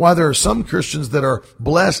life. Why there are some Christians that are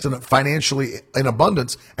blessed and financially in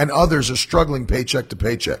abundance and others are struggling paycheck to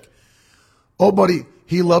paycheck. Oh, buddy,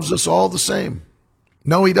 he loves us all the same.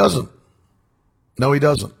 No, he doesn't. No, he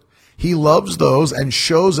doesn't. He loves those and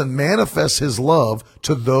shows and manifests his love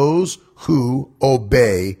to those who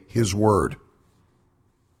obey his word.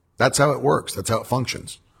 That's how it works. That's how it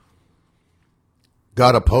functions.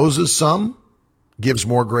 God opposes some, gives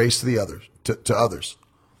more grace to the others, to others.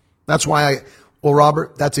 That's why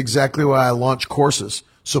Robert, that's exactly why I launch courses,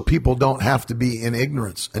 so people don't have to be in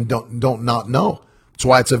ignorance and don't not know. That's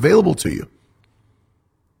why it's available to you.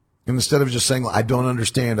 And instead of just saying, I don't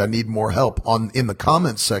understand, I need more help, in the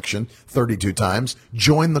comments section 32 times,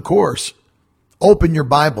 join the course, open your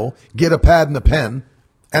Bible, get a pad and a pen,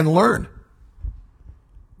 and learn.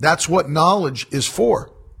 That's what knowledge is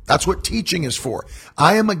for. That's what teaching is for.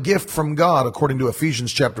 I am a gift from God, according to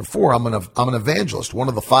Ephesians chapter 4. I'm an evangelist, one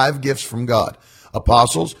of the 5 gifts from God.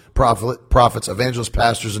 Apostles, prophets, evangelists,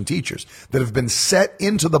 pastors, and teachers that have been set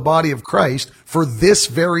into the body of Christ for this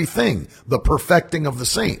very thing, the perfecting of the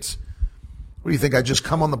saints. What do you think? I just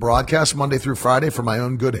come on the broadcast Monday through Friday for my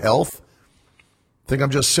own good health? Think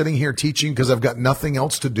I'm just sitting here teaching because I've got nothing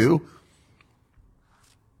else to do?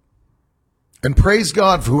 And praise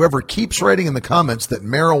God for whoever keeps writing in the comments that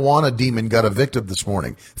marijuana demon got evicted this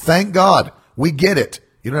morning. Thank God. We get it.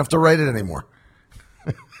 You don't have to write it anymore.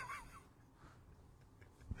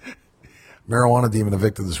 Marijuana demon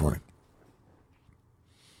evicted this morning.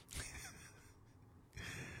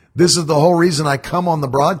 This is the whole reason I come on the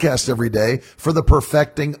broadcast every day, for the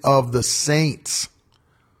perfecting of the saints.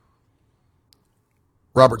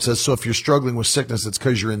 Robert says, so if you're struggling with sickness, it's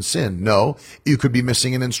because you're in sin. No, you could be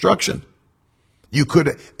missing an instruction.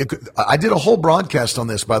 I did a whole broadcast on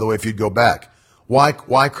this, by the way, if you'd go back. Why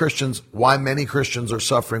many Christians are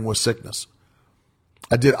suffering with sickness.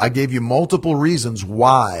 I gave you multiple reasons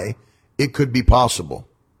why it could be possible.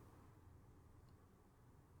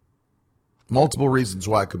 Multiple reasons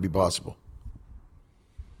why it could be possible.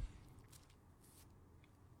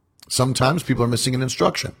 Sometimes people are missing an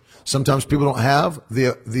instruction. Sometimes people don't have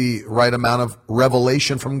the right amount of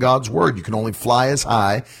revelation from God's word. You can only fly as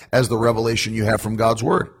high as the revelation you have from God's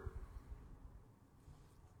word.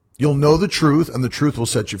 You'll know the truth, and the truth will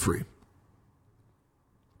set you free.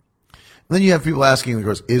 And then you have people asking, of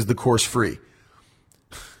course, is the course free?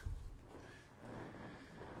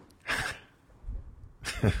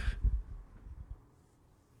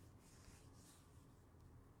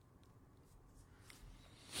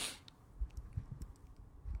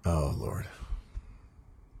 Oh, Lord.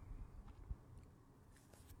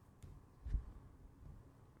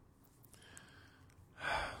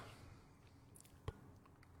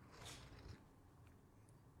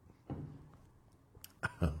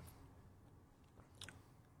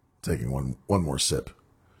 Taking one more sip.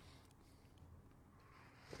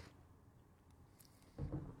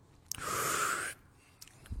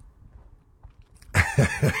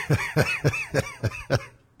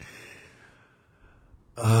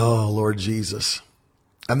 Oh, Lord Jesus.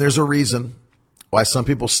 And there's a reason why some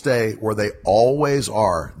people stay where they always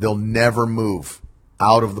are. They'll never move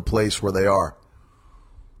out of the place where they are.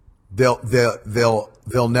 They'll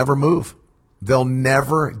never move. They'll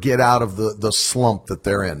never get out of the slump that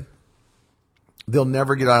they're in. They'll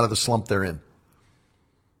never get out of the slump they're in.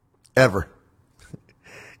 Ever.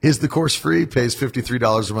 Is the course free? Pays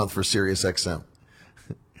 $53 a month for Sirius XM.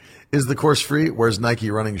 Is the course free? Wears Nike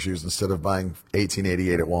running shoes instead of buying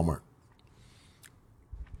 $18.88 at Walmart.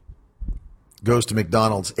 goes to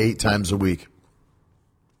McDonald's 8 times a week.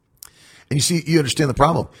 And you understand the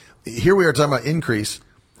problem. Here we are talking about increase,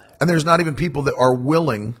 and there's not even people that are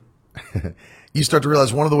willing. You start to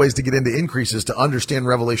realize one of the ways to get into increase is to understand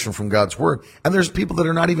revelation from God's word. And there's people that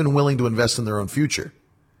are not even willing to invest in their own future.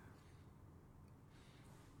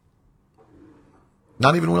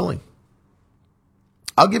 Not even willing.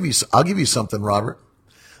 I'll give you something, Robert.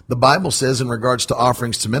 The Bible says in regards to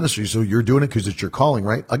offerings to ministries, so you're doing it because it's your calling,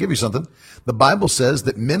 right? I'll give you something. The Bible says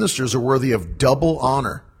that ministers are worthy of double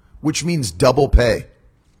honor, which means double pay.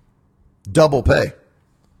 Double pay.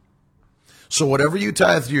 So whatever you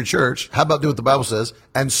tithe to your church, how about do what the Bible says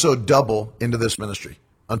and sow double into this ministry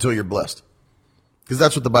until you're blessed? Because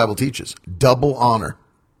that's what the Bible teaches. Double honor.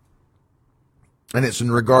 And it's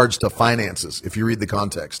in regards to finances, if you read the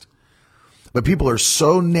context. But people are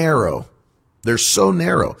so narrow. They're so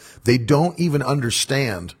narrow. They don't even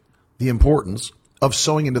understand the importance of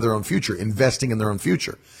sowing into their own future, investing in their own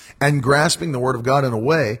future, and grasping the word of God in a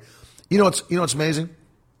way. You know what's amazing?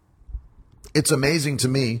 It's amazing to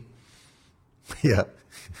me. Yeah.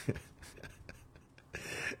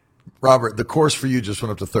 Robert, the course for you just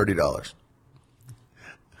went up to $30.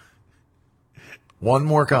 One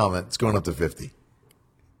more comment, it's going up to $50.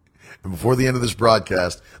 And before the end of this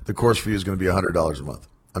broadcast, the course for you is going to be $100 a month.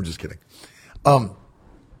 I'm just kidding.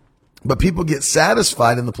 But people get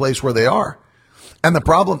satisfied in the place where they are. And the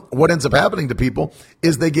problem, what ends up happening to people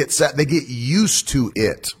is they get used to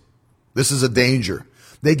it. This is a danger.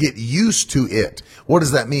 They get used to it. What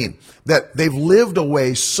does that mean? That they've lived a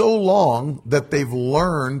way so long that they've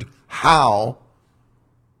learned how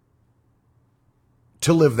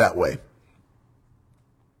to live that way.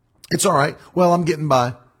 It's all right. Well, I'm getting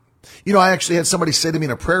by. I actually had somebody say to me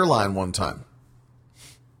in a prayer line one time.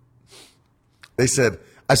 I said,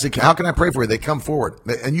 how can I pray for you? They come forward.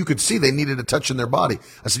 And you could see they needed a touch in their body.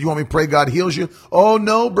 I said, you want me to pray God heals you? Oh,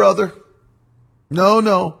 no, brother.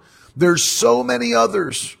 No. There's so many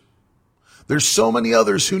others. There's so many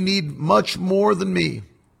others who need much more than me.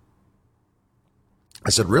 I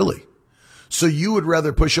said, really? So you would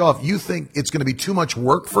rather push off? You think it's going to be too much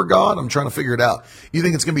work for God? I'm trying to figure it out. You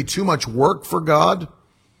think it's going to be too much work for God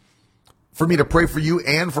for me to pray for you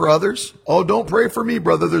and for others? Oh, don't pray for me,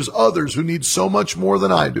 brother. There's others who need so much more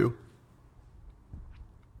than I do.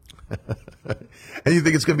 And you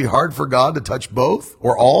think it's going to be hard for God to touch both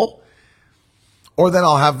or all? Or then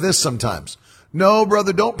I'll have this sometimes. No,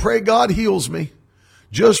 brother, don't pray God heals me.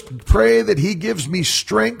 Just pray that he gives me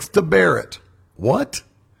strength to bear it. What?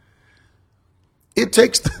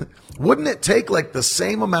 Wouldn't it take like the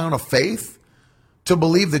same amount of faith to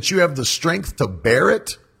believe that you have the strength to bear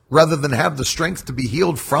it rather than have the strength to be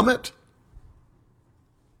healed from it?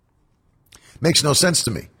 Makes no sense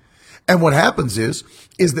to me. And what happens is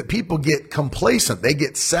that people get complacent. They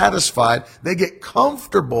get satisfied. They get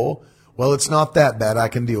comfortable. Well, it's not that bad. I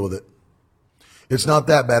can deal with it. It's not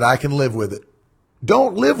that bad. I can live with it.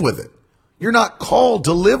 Don't live with it. You're not called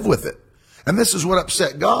to live with it. And this is what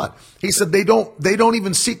upset God. He said, they don't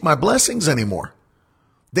even seek my blessings anymore.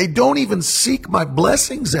 They don't even seek my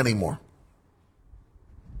blessings anymore.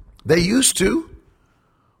 They used to,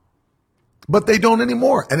 but they don't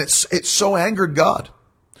anymore. And it's so angered God.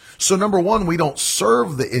 So number one, we don't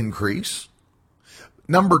serve the increase.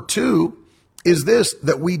 Number two is this,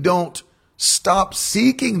 that we don't stop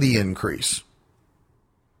seeking the increase.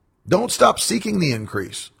 Don't stop seeking the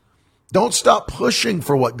increase. Don't stop pushing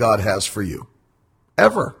for what God has for you.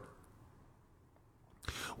 Ever.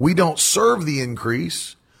 We don't serve the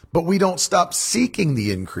increase, but we don't stop seeking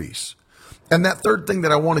the increase. And that third thing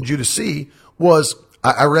that I wanted you to see was,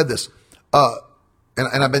 I read this,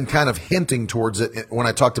 and I've been kind of hinting towards it when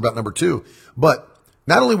I talked about number two, but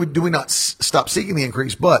not only do we not stop seeking the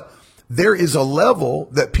increase, but there is a level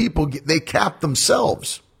that people get, they cap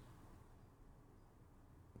themselves.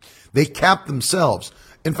 They cap themselves.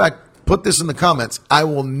 In fact, put this in the comments. I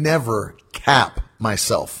will never cap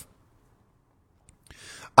myself.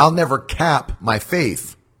 I'll never cap my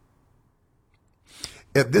faith.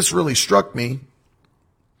 This really struck me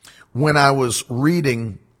when I was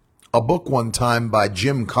reading a book one time by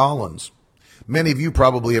Jim Collins. Many of you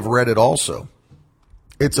probably have read it also.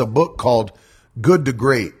 It's a book called Good to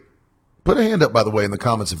Great. Put a hand up, by the way, in the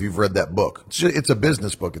comments if you've read that book. It's a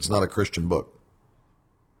business book. It's not a Christian book.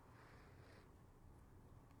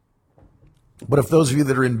 But if those of you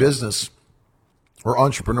that are in business or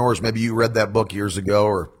entrepreneurs, maybe you read that book years ago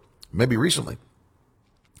or maybe recently.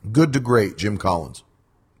 Good to Great, Jim Collins.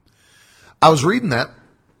 I was reading that,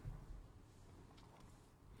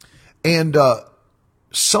 and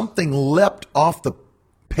something leapt off the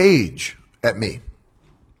page at me.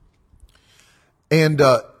 And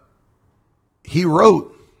he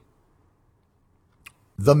wrote,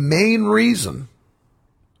 the main reason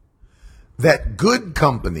that good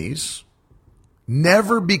companies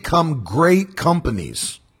never become great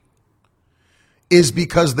companies is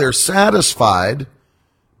because they're satisfied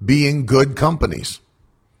being good companies.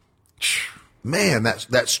 Man,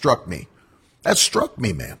 that struck me. That struck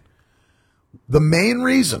me, man. The main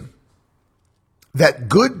reason that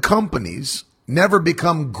good companies never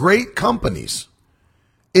become great companies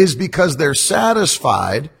is because they're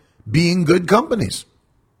satisfied being good companies.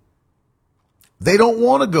 They don't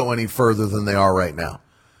want to go any further than they are right now.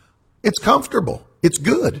 It's comfortable. It's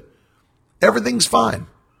good. Everything's fine.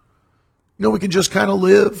 You know, we can just kind of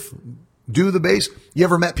live, do the base. You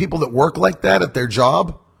ever met people that work like that at their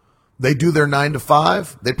job? They do their 9 to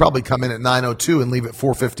 5. They probably come in at 9:02 and leave at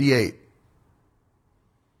 4:58.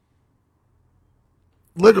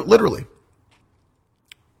 Literally.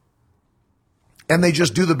 And they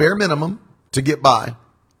just do the bare minimum to get by.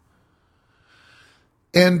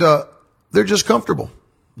 And they're just comfortable.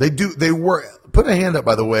 They work. Put a hand up,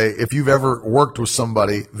 by the way, if you've ever worked with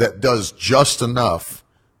somebody that does just enough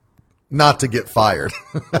not to get fired.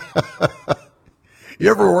 You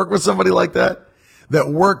ever work with somebody like that? That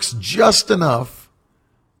works just enough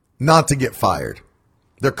not to get fired.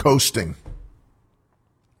 They're coasting.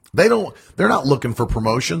 They're not looking for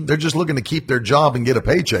promotion. They're just looking to keep their job and get a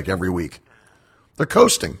paycheck every week. They're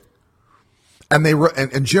coasting. And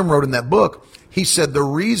and Jim wrote in that book, he said the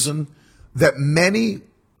reason that many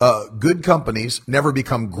good companies never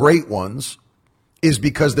become great ones is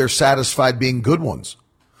because they're satisfied being good ones.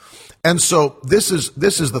 And so this is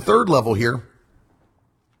the third level here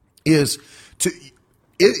is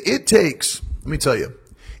it takes, let me tell you,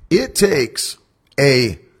 it takes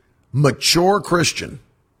a mature Christian.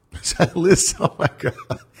 Listen, oh my God,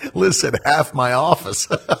 listen, half my office.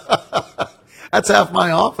 That's half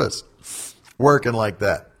my office working like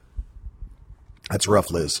that. That's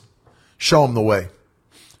rough, Liz. Show them the way.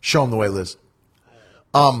 Show them the way, Liz.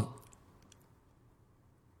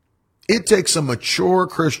 It takes a mature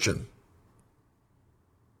Christian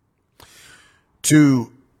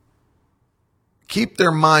to keep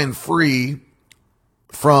their mind free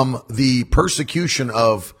from the persecution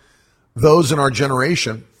of those in our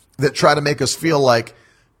generation that try to make us feel like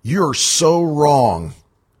you're so wrong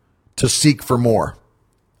to seek for more.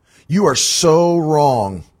 You are so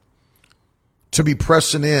wrong to be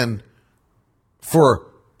pressing in for,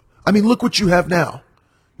 I mean, look what you have now.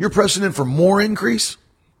 You're pressing in for more increase?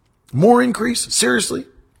 More increase? Seriously?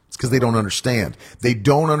 It's because they don't understand. They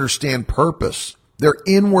don't understand purpose. They're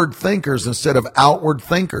inward thinkers instead of outward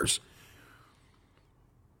thinkers.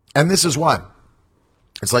 And this is why.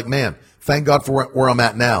 It's like, man, thank God for where I'm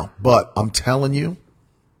at now. But I'm telling you,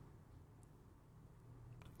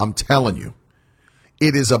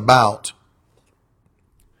 it is about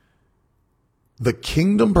the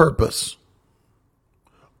kingdom purpose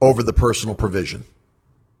over the personal provision.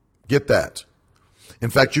 Get that. In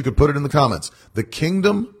fact, you could put it in the comments. The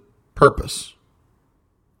kingdom purpose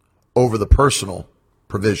over the personal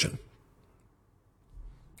provision.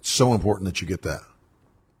 So important that you get that.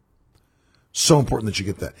 So important that you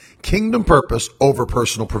get that. Kingdom purpose over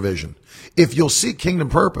personal provision. If you'll seek kingdom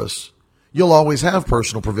purpose, you'll always have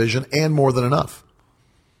personal provision and more than enough.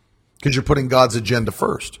 Because you're putting God's agenda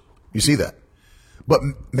first. You see that? But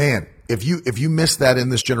man, if you miss that in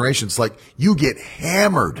this generation, it's like you get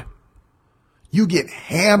hammered. You get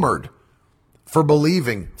hammered for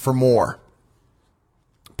believing for more.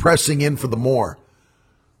 Pressing in for the more.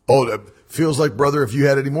 Oh, it feels like, brother, if you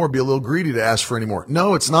had any more, it'd be a little greedy to ask for any more.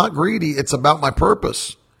 No, it's not greedy. It's about my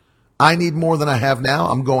purpose. I need more than I have now.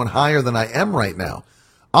 I'm going higher than I am right now.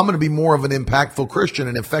 I'm going to be more of an impactful Christian,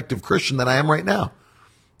 an effective Christian than I am right now.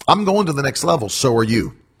 I'm going to the next level. So are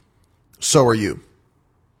you. So are you.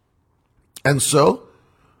 And so,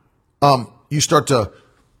 you start to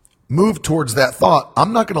move towards that thought.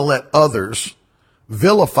 I'm not going to let others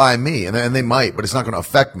vilify me, and they might, but it's not going to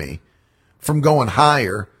affect me, from going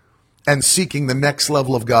higher and seeking the next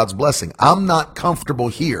level of God's blessing. I'm not comfortable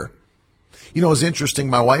here. You know, it's interesting.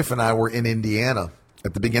 My wife and I were in Indiana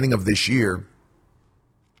at the beginning of this year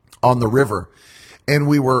on the river, and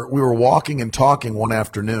we were walking and talking one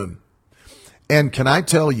afternoon. And can I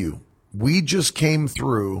tell you, we just came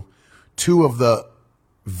through two of the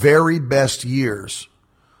very best years,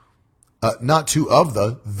 not two of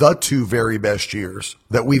the two very best years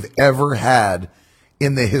that we've ever had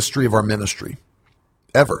in the history of our ministry,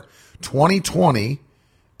 ever. 2020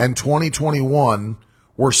 and 2021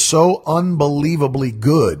 were so unbelievably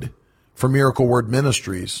good for Miracle Word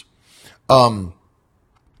Ministries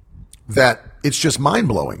that it's just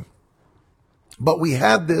mind-blowing. But we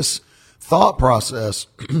had this thought process,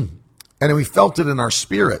 and we felt it in our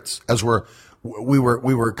spirits as we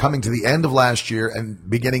were coming to the end of last year and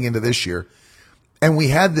beginning into this year. And we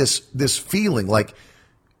had this feeling like,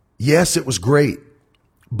 yes, it was great,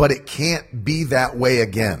 but it can't be that way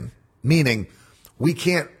again. Meaning we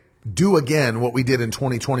can't do again what we did in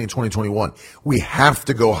 2020 and 2021. We have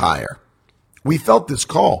to go higher. We felt this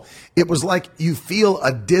call. It was like you feel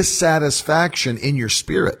a dissatisfaction in your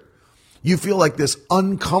spirit. You feel like this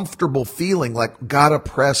uncomfortable feeling, like gotta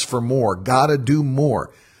press for more, gotta do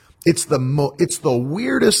more. It's the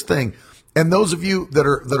weirdest thing. And those of you that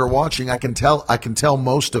are watching, I can tell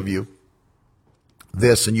most of you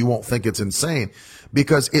this, and you won't think it's insane,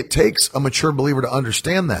 because it takes a mature believer to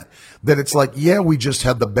understand that it's like, yeah, we just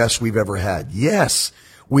had the best we've ever had. Yes,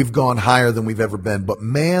 we've gone higher than we've ever been, but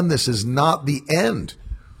man, this is not the end.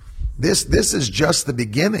 This is just the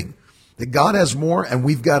beginning. That God has more, and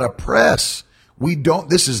we've got to press.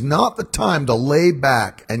 This is not the time to lay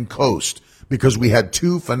back and coast, because we had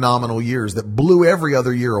 2 phenomenal years that blew every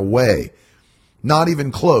other year away. Not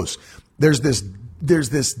even close. There's this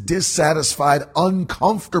dissatisfied,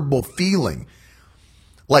 uncomfortable feeling,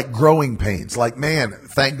 like growing pains. Like, man,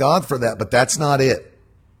 thank God for that, but that's not it.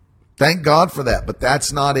 Thank God for that, but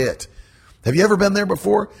that's not it. Have you ever been there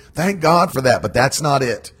before? Thank God for that, but that's not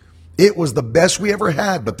it. It was the best we ever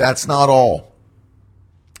had, but that's not all.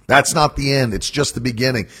 That's not the end. It's just the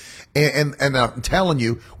beginning. And I'm telling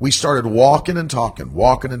you, we started walking and talking.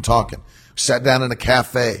 Sat down in a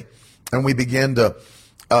cafe, and we began to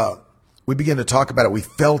talk about it. We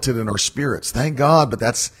felt it in our spirits. Thank God, but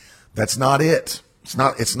that's not it. It's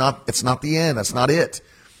not the end. That's not it.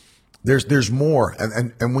 There's more.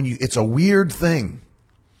 And when it's a weird thing.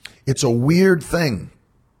 It's a weird thing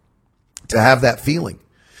to have that feeling.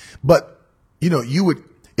 But, you would,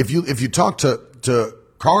 if you talk to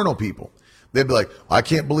carnal people, they'd be like, I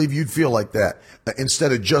can't believe you'd feel like that.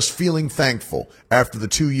 Instead of just feeling thankful after the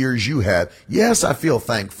 2 years you had. Yes, I feel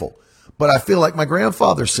thankful, but I feel like my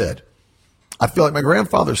grandfather said.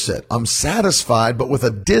 I'm satisfied, but with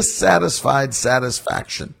a dissatisfied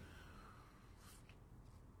satisfaction.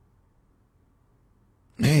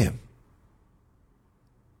 Man,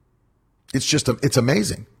 it's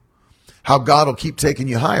amazing how God will keep taking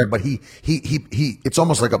you higher, but he it's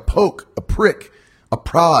almost like a poke, a prick, a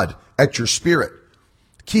prod at your spirit,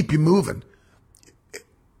 keep you moving.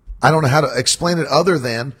 I don't know how to explain it other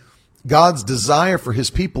than God's desire for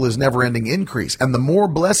his people is never-ending increase. And the more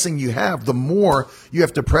blessing you have, the more you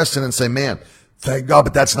have to press in and say, man, thank God,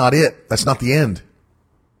 but that's not it. That's not the end.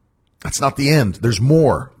 That's not the end. There's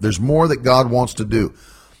more. There's more that God wants to do,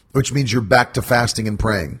 which means you're back to fasting and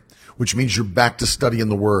praying, which means you're back to studying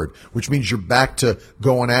the word, which means you're back to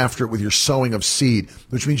going after it with your sowing of seed,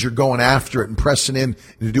 which means you're going after it and pressing in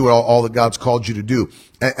to do all that God's called you to do.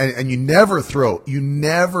 And you never throw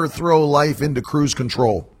life into cruise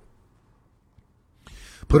control.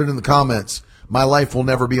 Put it in the comments. My life will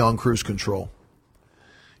never be on cruise control.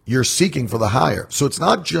 You're seeking for the higher. So it's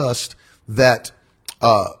not just that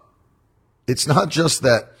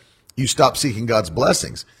you stop seeking God's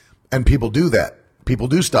blessings, and people do that. People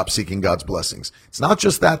do stop seeking God's blessings. It's not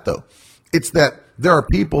just that, though. It's that there are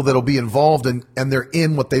people that'll be involved and they're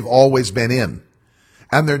in what they've always been in,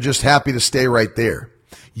 and they're just happy to stay right there.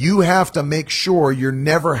 You have to make sure you're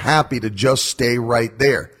never happy to just stay right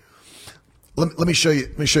there. Let me show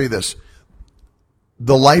you this.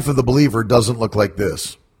 The life of the believer doesn't look like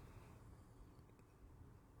this.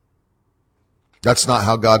 That's not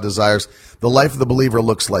how God desires. The life of the believer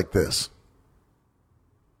looks like this.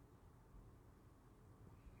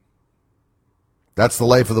 That's the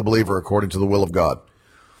life of the believer according to the will of God.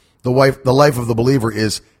 The life of the believer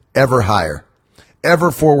is ever higher,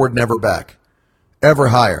 ever forward, never back, ever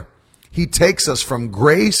higher. He takes us from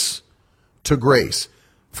grace to grace,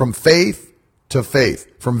 from faith to faith,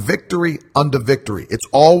 from victory unto victory. It's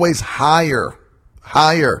always higher,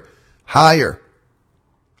 higher, higher.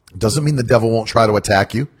 Doesn't mean the devil won't try to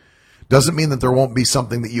attack you. Doesn't mean that there won't be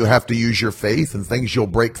something that you have to use your faith and things you'll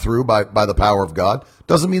break through by the power of God.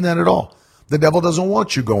 Doesn't mean that at all. The devil doesn't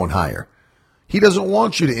want you going higher. He doesn't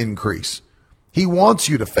want you to increase. He wants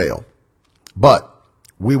you to fail. But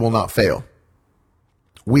we will not fail.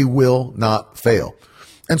 We will not fail.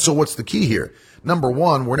 And so what's the key here? Number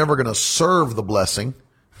one, we're never going to serve the blessing.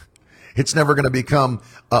 It's never going to become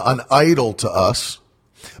an idol to us.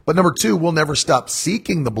 But number two, we'll never stop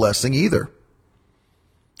seeking the blessing either.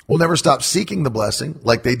 We'll never stop seeking the blessing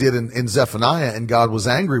like they did in Zephaniah, and God was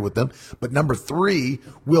angry with them. But number three,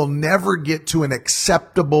 we'll never get to an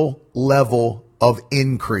acceptable level of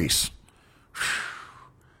increase.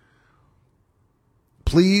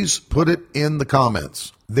 Please put it in the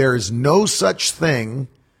comments. There is no such thing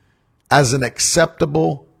as an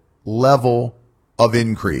acceptable level of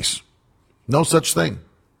increase. No such thing.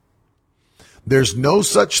 There's no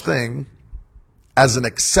such thing as an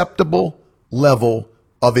acceptable level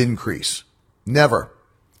of increase. Never.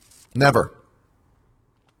 Never.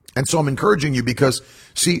 And so I'm encouraging you because,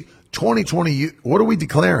 see, 2020, what are we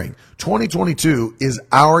declaring? 2022 is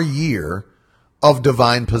our year of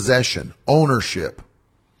divine possession, ownership.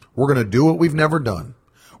 We're going to do what we've never done.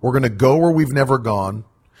 We're going to go where we've never gone.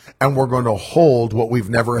 And we're going to hold what we've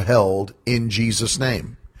never held in Jesus'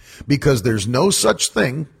 name. Because there's no such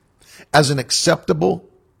thing as an acceptable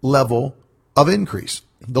level of increase.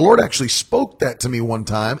 The Lord actually spoke that to me one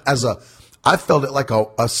time I felt it like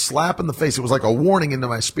a slap in the face. It was like a warning into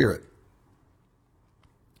my spirit.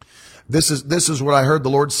 This is what I heard the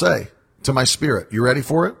Lord say to my spirit. You ready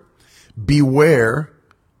for it? Beware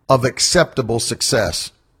of acceptable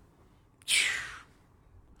success.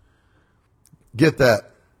 Get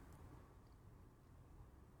that.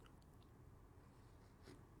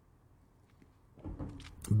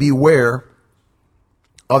 Beware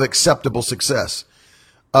of acceptable success.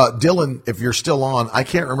 Dylan, if you're still on, I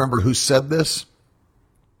can't remember who said this,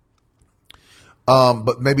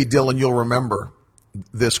 but maybe Dylan, you'll remember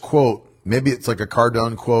this quote. Maybe it's like a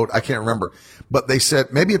Cardone quote. I can't remember. But they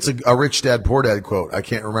said, maybe it's a Rich Dad, Poor Dad quote. I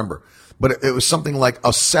can't remember. But it was something like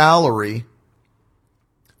a salary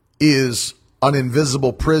is an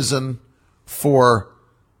invisible prison for,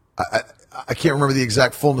 I can't remember the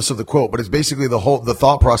exact fullness of the quote, but it's basically the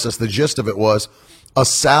thought process. The gist of it was a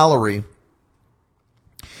salary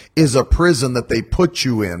is a prison that they put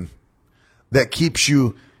you in that keeps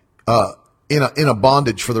you in a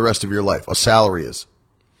bondage for the rest of your life. A salary is.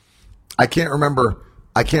 I can't remember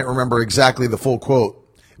exactly the full quote.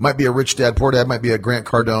 It might be a Rich Dad, Poor Dad, might be a Grant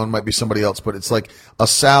Cardone, might be somebody else, but it's like a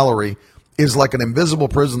salary is like an invisible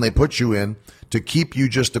prison they put you in to keep you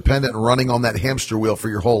just dependent and running on that hamster wheel for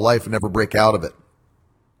your whole life and never break out of it.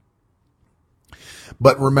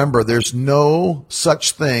 But remember, there's no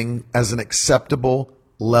such thing as an acceptable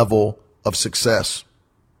level of success.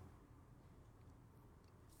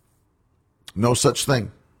 No such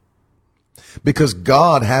thing. Because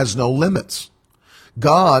God has no limits.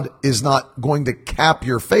 God is not going to cap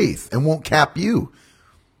your faith and won't cap you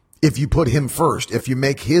if you put him first, if you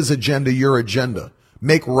make his agenda your agenda.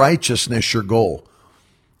 Make righteousness your goal.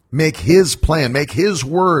 Make his plan, make his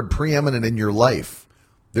word preeminent in your life.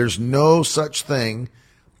 There's no such thing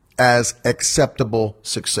as acceptable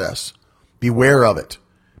success. Beware of it.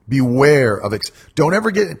 Beware of it. Don't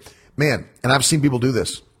ever get, man, and I've seen people do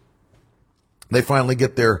this. They finally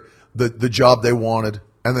get the job they wanted,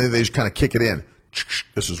 and then they just kind of kick it in.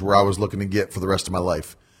 This is where I was looking to get for the rest of my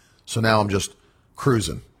life. So now I'm just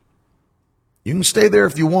cruising. You can stay there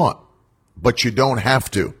if you want, but you don't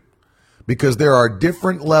have to. Because there are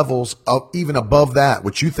different levels of even above that,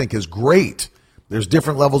 which you think is great. There's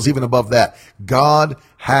different levels even above that. God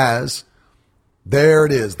has, there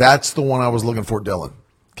it is. That's the one I was looking for, Dylan.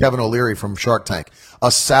 Kevin O'Leary from Shark Tank.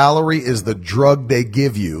 A salary is the drug they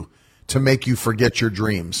give you to make you forget your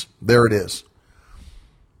dreams. There it is.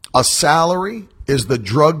 A salary is the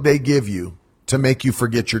drug they give you to make you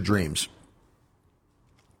forget your dreams.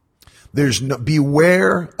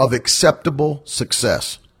 Beware of acceptable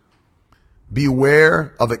success.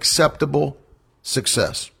 Beware of acceptable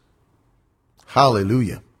success.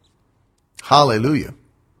 Hallelujah. Hallelujah.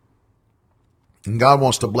 And God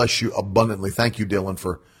wants to bless you abundantly. Thank you, Dylan,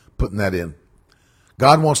 for putting that in.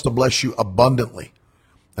 God wants to bless you abundantly.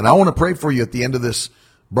 And I want to pray for you at the end of this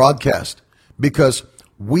broadcast because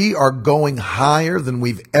we are going higher than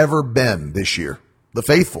we've ever been this year. The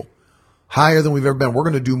faithful. Higher than we've ever been. We're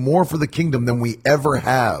going to do more for the kingdom than we ever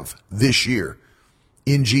have this year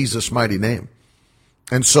in Jesus' mighty name.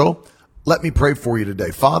 And so let me pray for you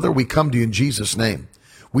today. Father, we come to you in Jesus' name.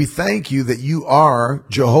 We thank you that you are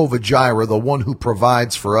Jehovah Jireh, the one who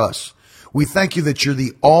provides for us. We thank you that you're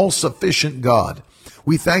the all-sufficient God.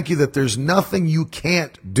 We thank you that there's nothing you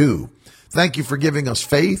can't do. Thank you for giving us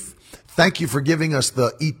faith. Thank you for giving us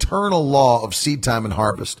the eternal law of seed time and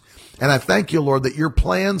harvest. And I thank you, Lord, that your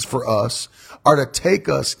plans for us are to take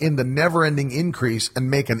us in the never-ending increase and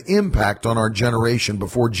make an impact on our generation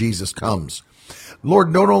before Jesus comes.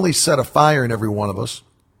 Lord, don't only set a fire in every one of us,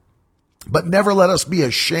 but never let us be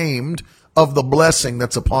ashamed of the blessing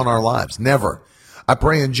that's upon our lives. Never. I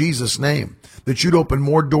pray in Jesus' name that you'd open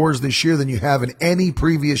more doors this year than you have in any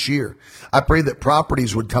previous year. I pray that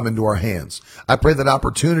properties would come into our hands. I pray that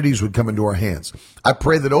opportunities would come into our hands. I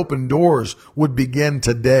pray that open doors would begin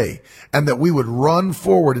today and that we would run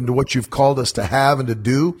forward into what you've called us to have and to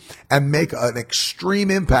do and make an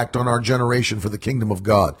extreme impact on our generation for the kingdom of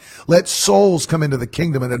God. Let souls come into the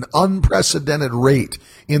kingdom at an unprecedented rate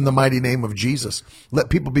in the mighty name of Jesus.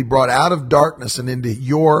 Let people be brought out of darkness and into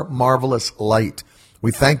your marvelous light.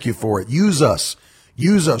 We thank you for it. Use us.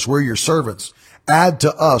 Use us. We're your servants. Add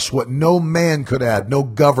to us what no man could add, no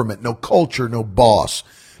government, no culture, no boss.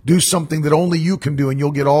 Do something that only you can do, and you'll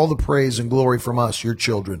get all the praise and glory from us, your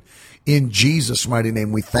children. In Jesus' mighty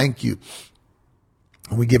name, we thank you.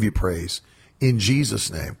 And we give you praise. In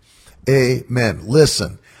Jesus' name, amen.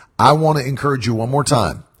 Listen, I want to encourage you one more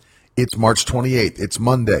time. It's March 28th. It's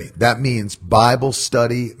Monday. That means Bible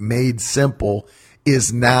Study Made Simple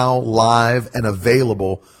is now live and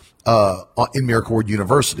available in Miracle Word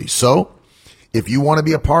University. So if you want to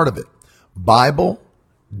be a part of it,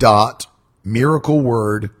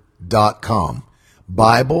 Bible.miracleword.com.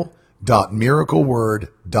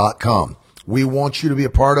 Bible.miracleword.com. We want you to be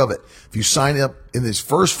a part of it. If you sign up in these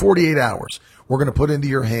first 48 hours, we're going to put into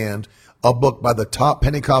your hand a book by the top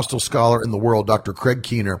Pentecostal scholar in the world, Dr. Craig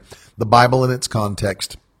Keener, The Bible in Its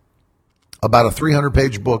Context. About a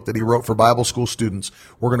 300-page book that he wrote for Bible school students.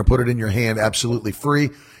 We're going to put it in your hand absolutely free.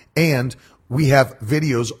 And we have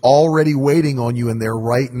videos already waiting on you in there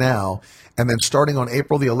right now. And then starting on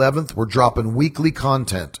April the 11th, we're dropping weekly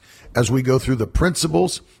content as we go through the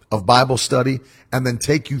principles of Bible study and then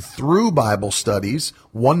take you through Bible studies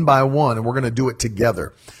one by one. And we're going to do it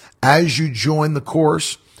together. As you join the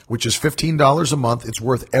course, which is $15 a month, it's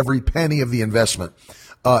worth every penny of the investment.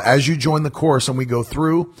 As you join the course and we go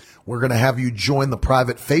through, we're going to have you join the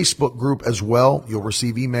private Facebook group as well. You'll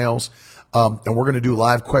receive emails. And we're going to do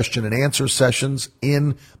live question and answer sessions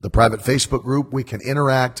in the private Facebook group. We can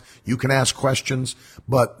interact. You can ask questions.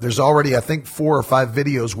 But there's already, I think, 4 or 5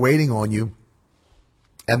 videos waiting on you.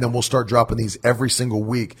 And then we'll start dropping these every single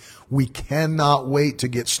week. We cannot wait to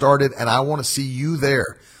get started. And I want to see you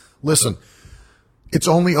there. Listen, it's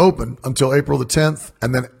only open until April the 10th.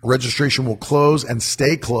 And then registration will close and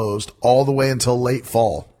stay closed all the way until late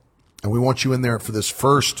fall. And we want you in there for this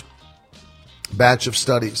first batch of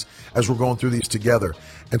studies as we're going through these together.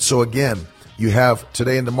 And so again, you have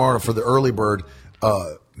today and tomorrow for the early bird,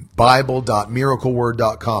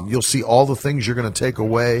 Bible.miracleword.com. You'll see all the things you're going to take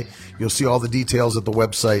away. You'll see all the details at the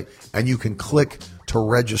website, and you can click to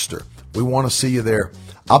register. We want to see you there.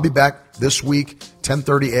 I'll be back this week,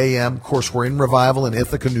 10:30 a.m. Of course, we're in Revival in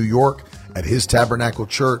Ithaca, New York at His Tabernacle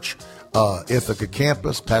Church, Ithaca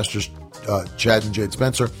campus, Pastors Chad and Jade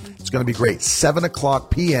Spencer. It's going to be great. 7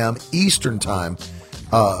 o'clock p.m. Eastern time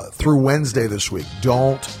through Wednesday this week.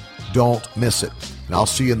 Don't miss it. And I'll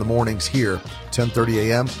see you in the mornings here, 10:30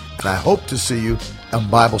 a.m. And I hope to see you on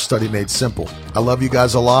Bible Study Made Simple. I love you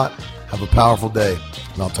guys a lot. Have a powerful day,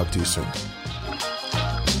 and I'll talk to you soon.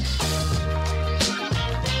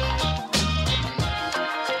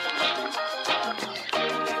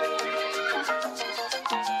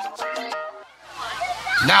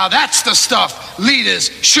 Now that's the stuff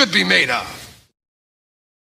leaders should be made of.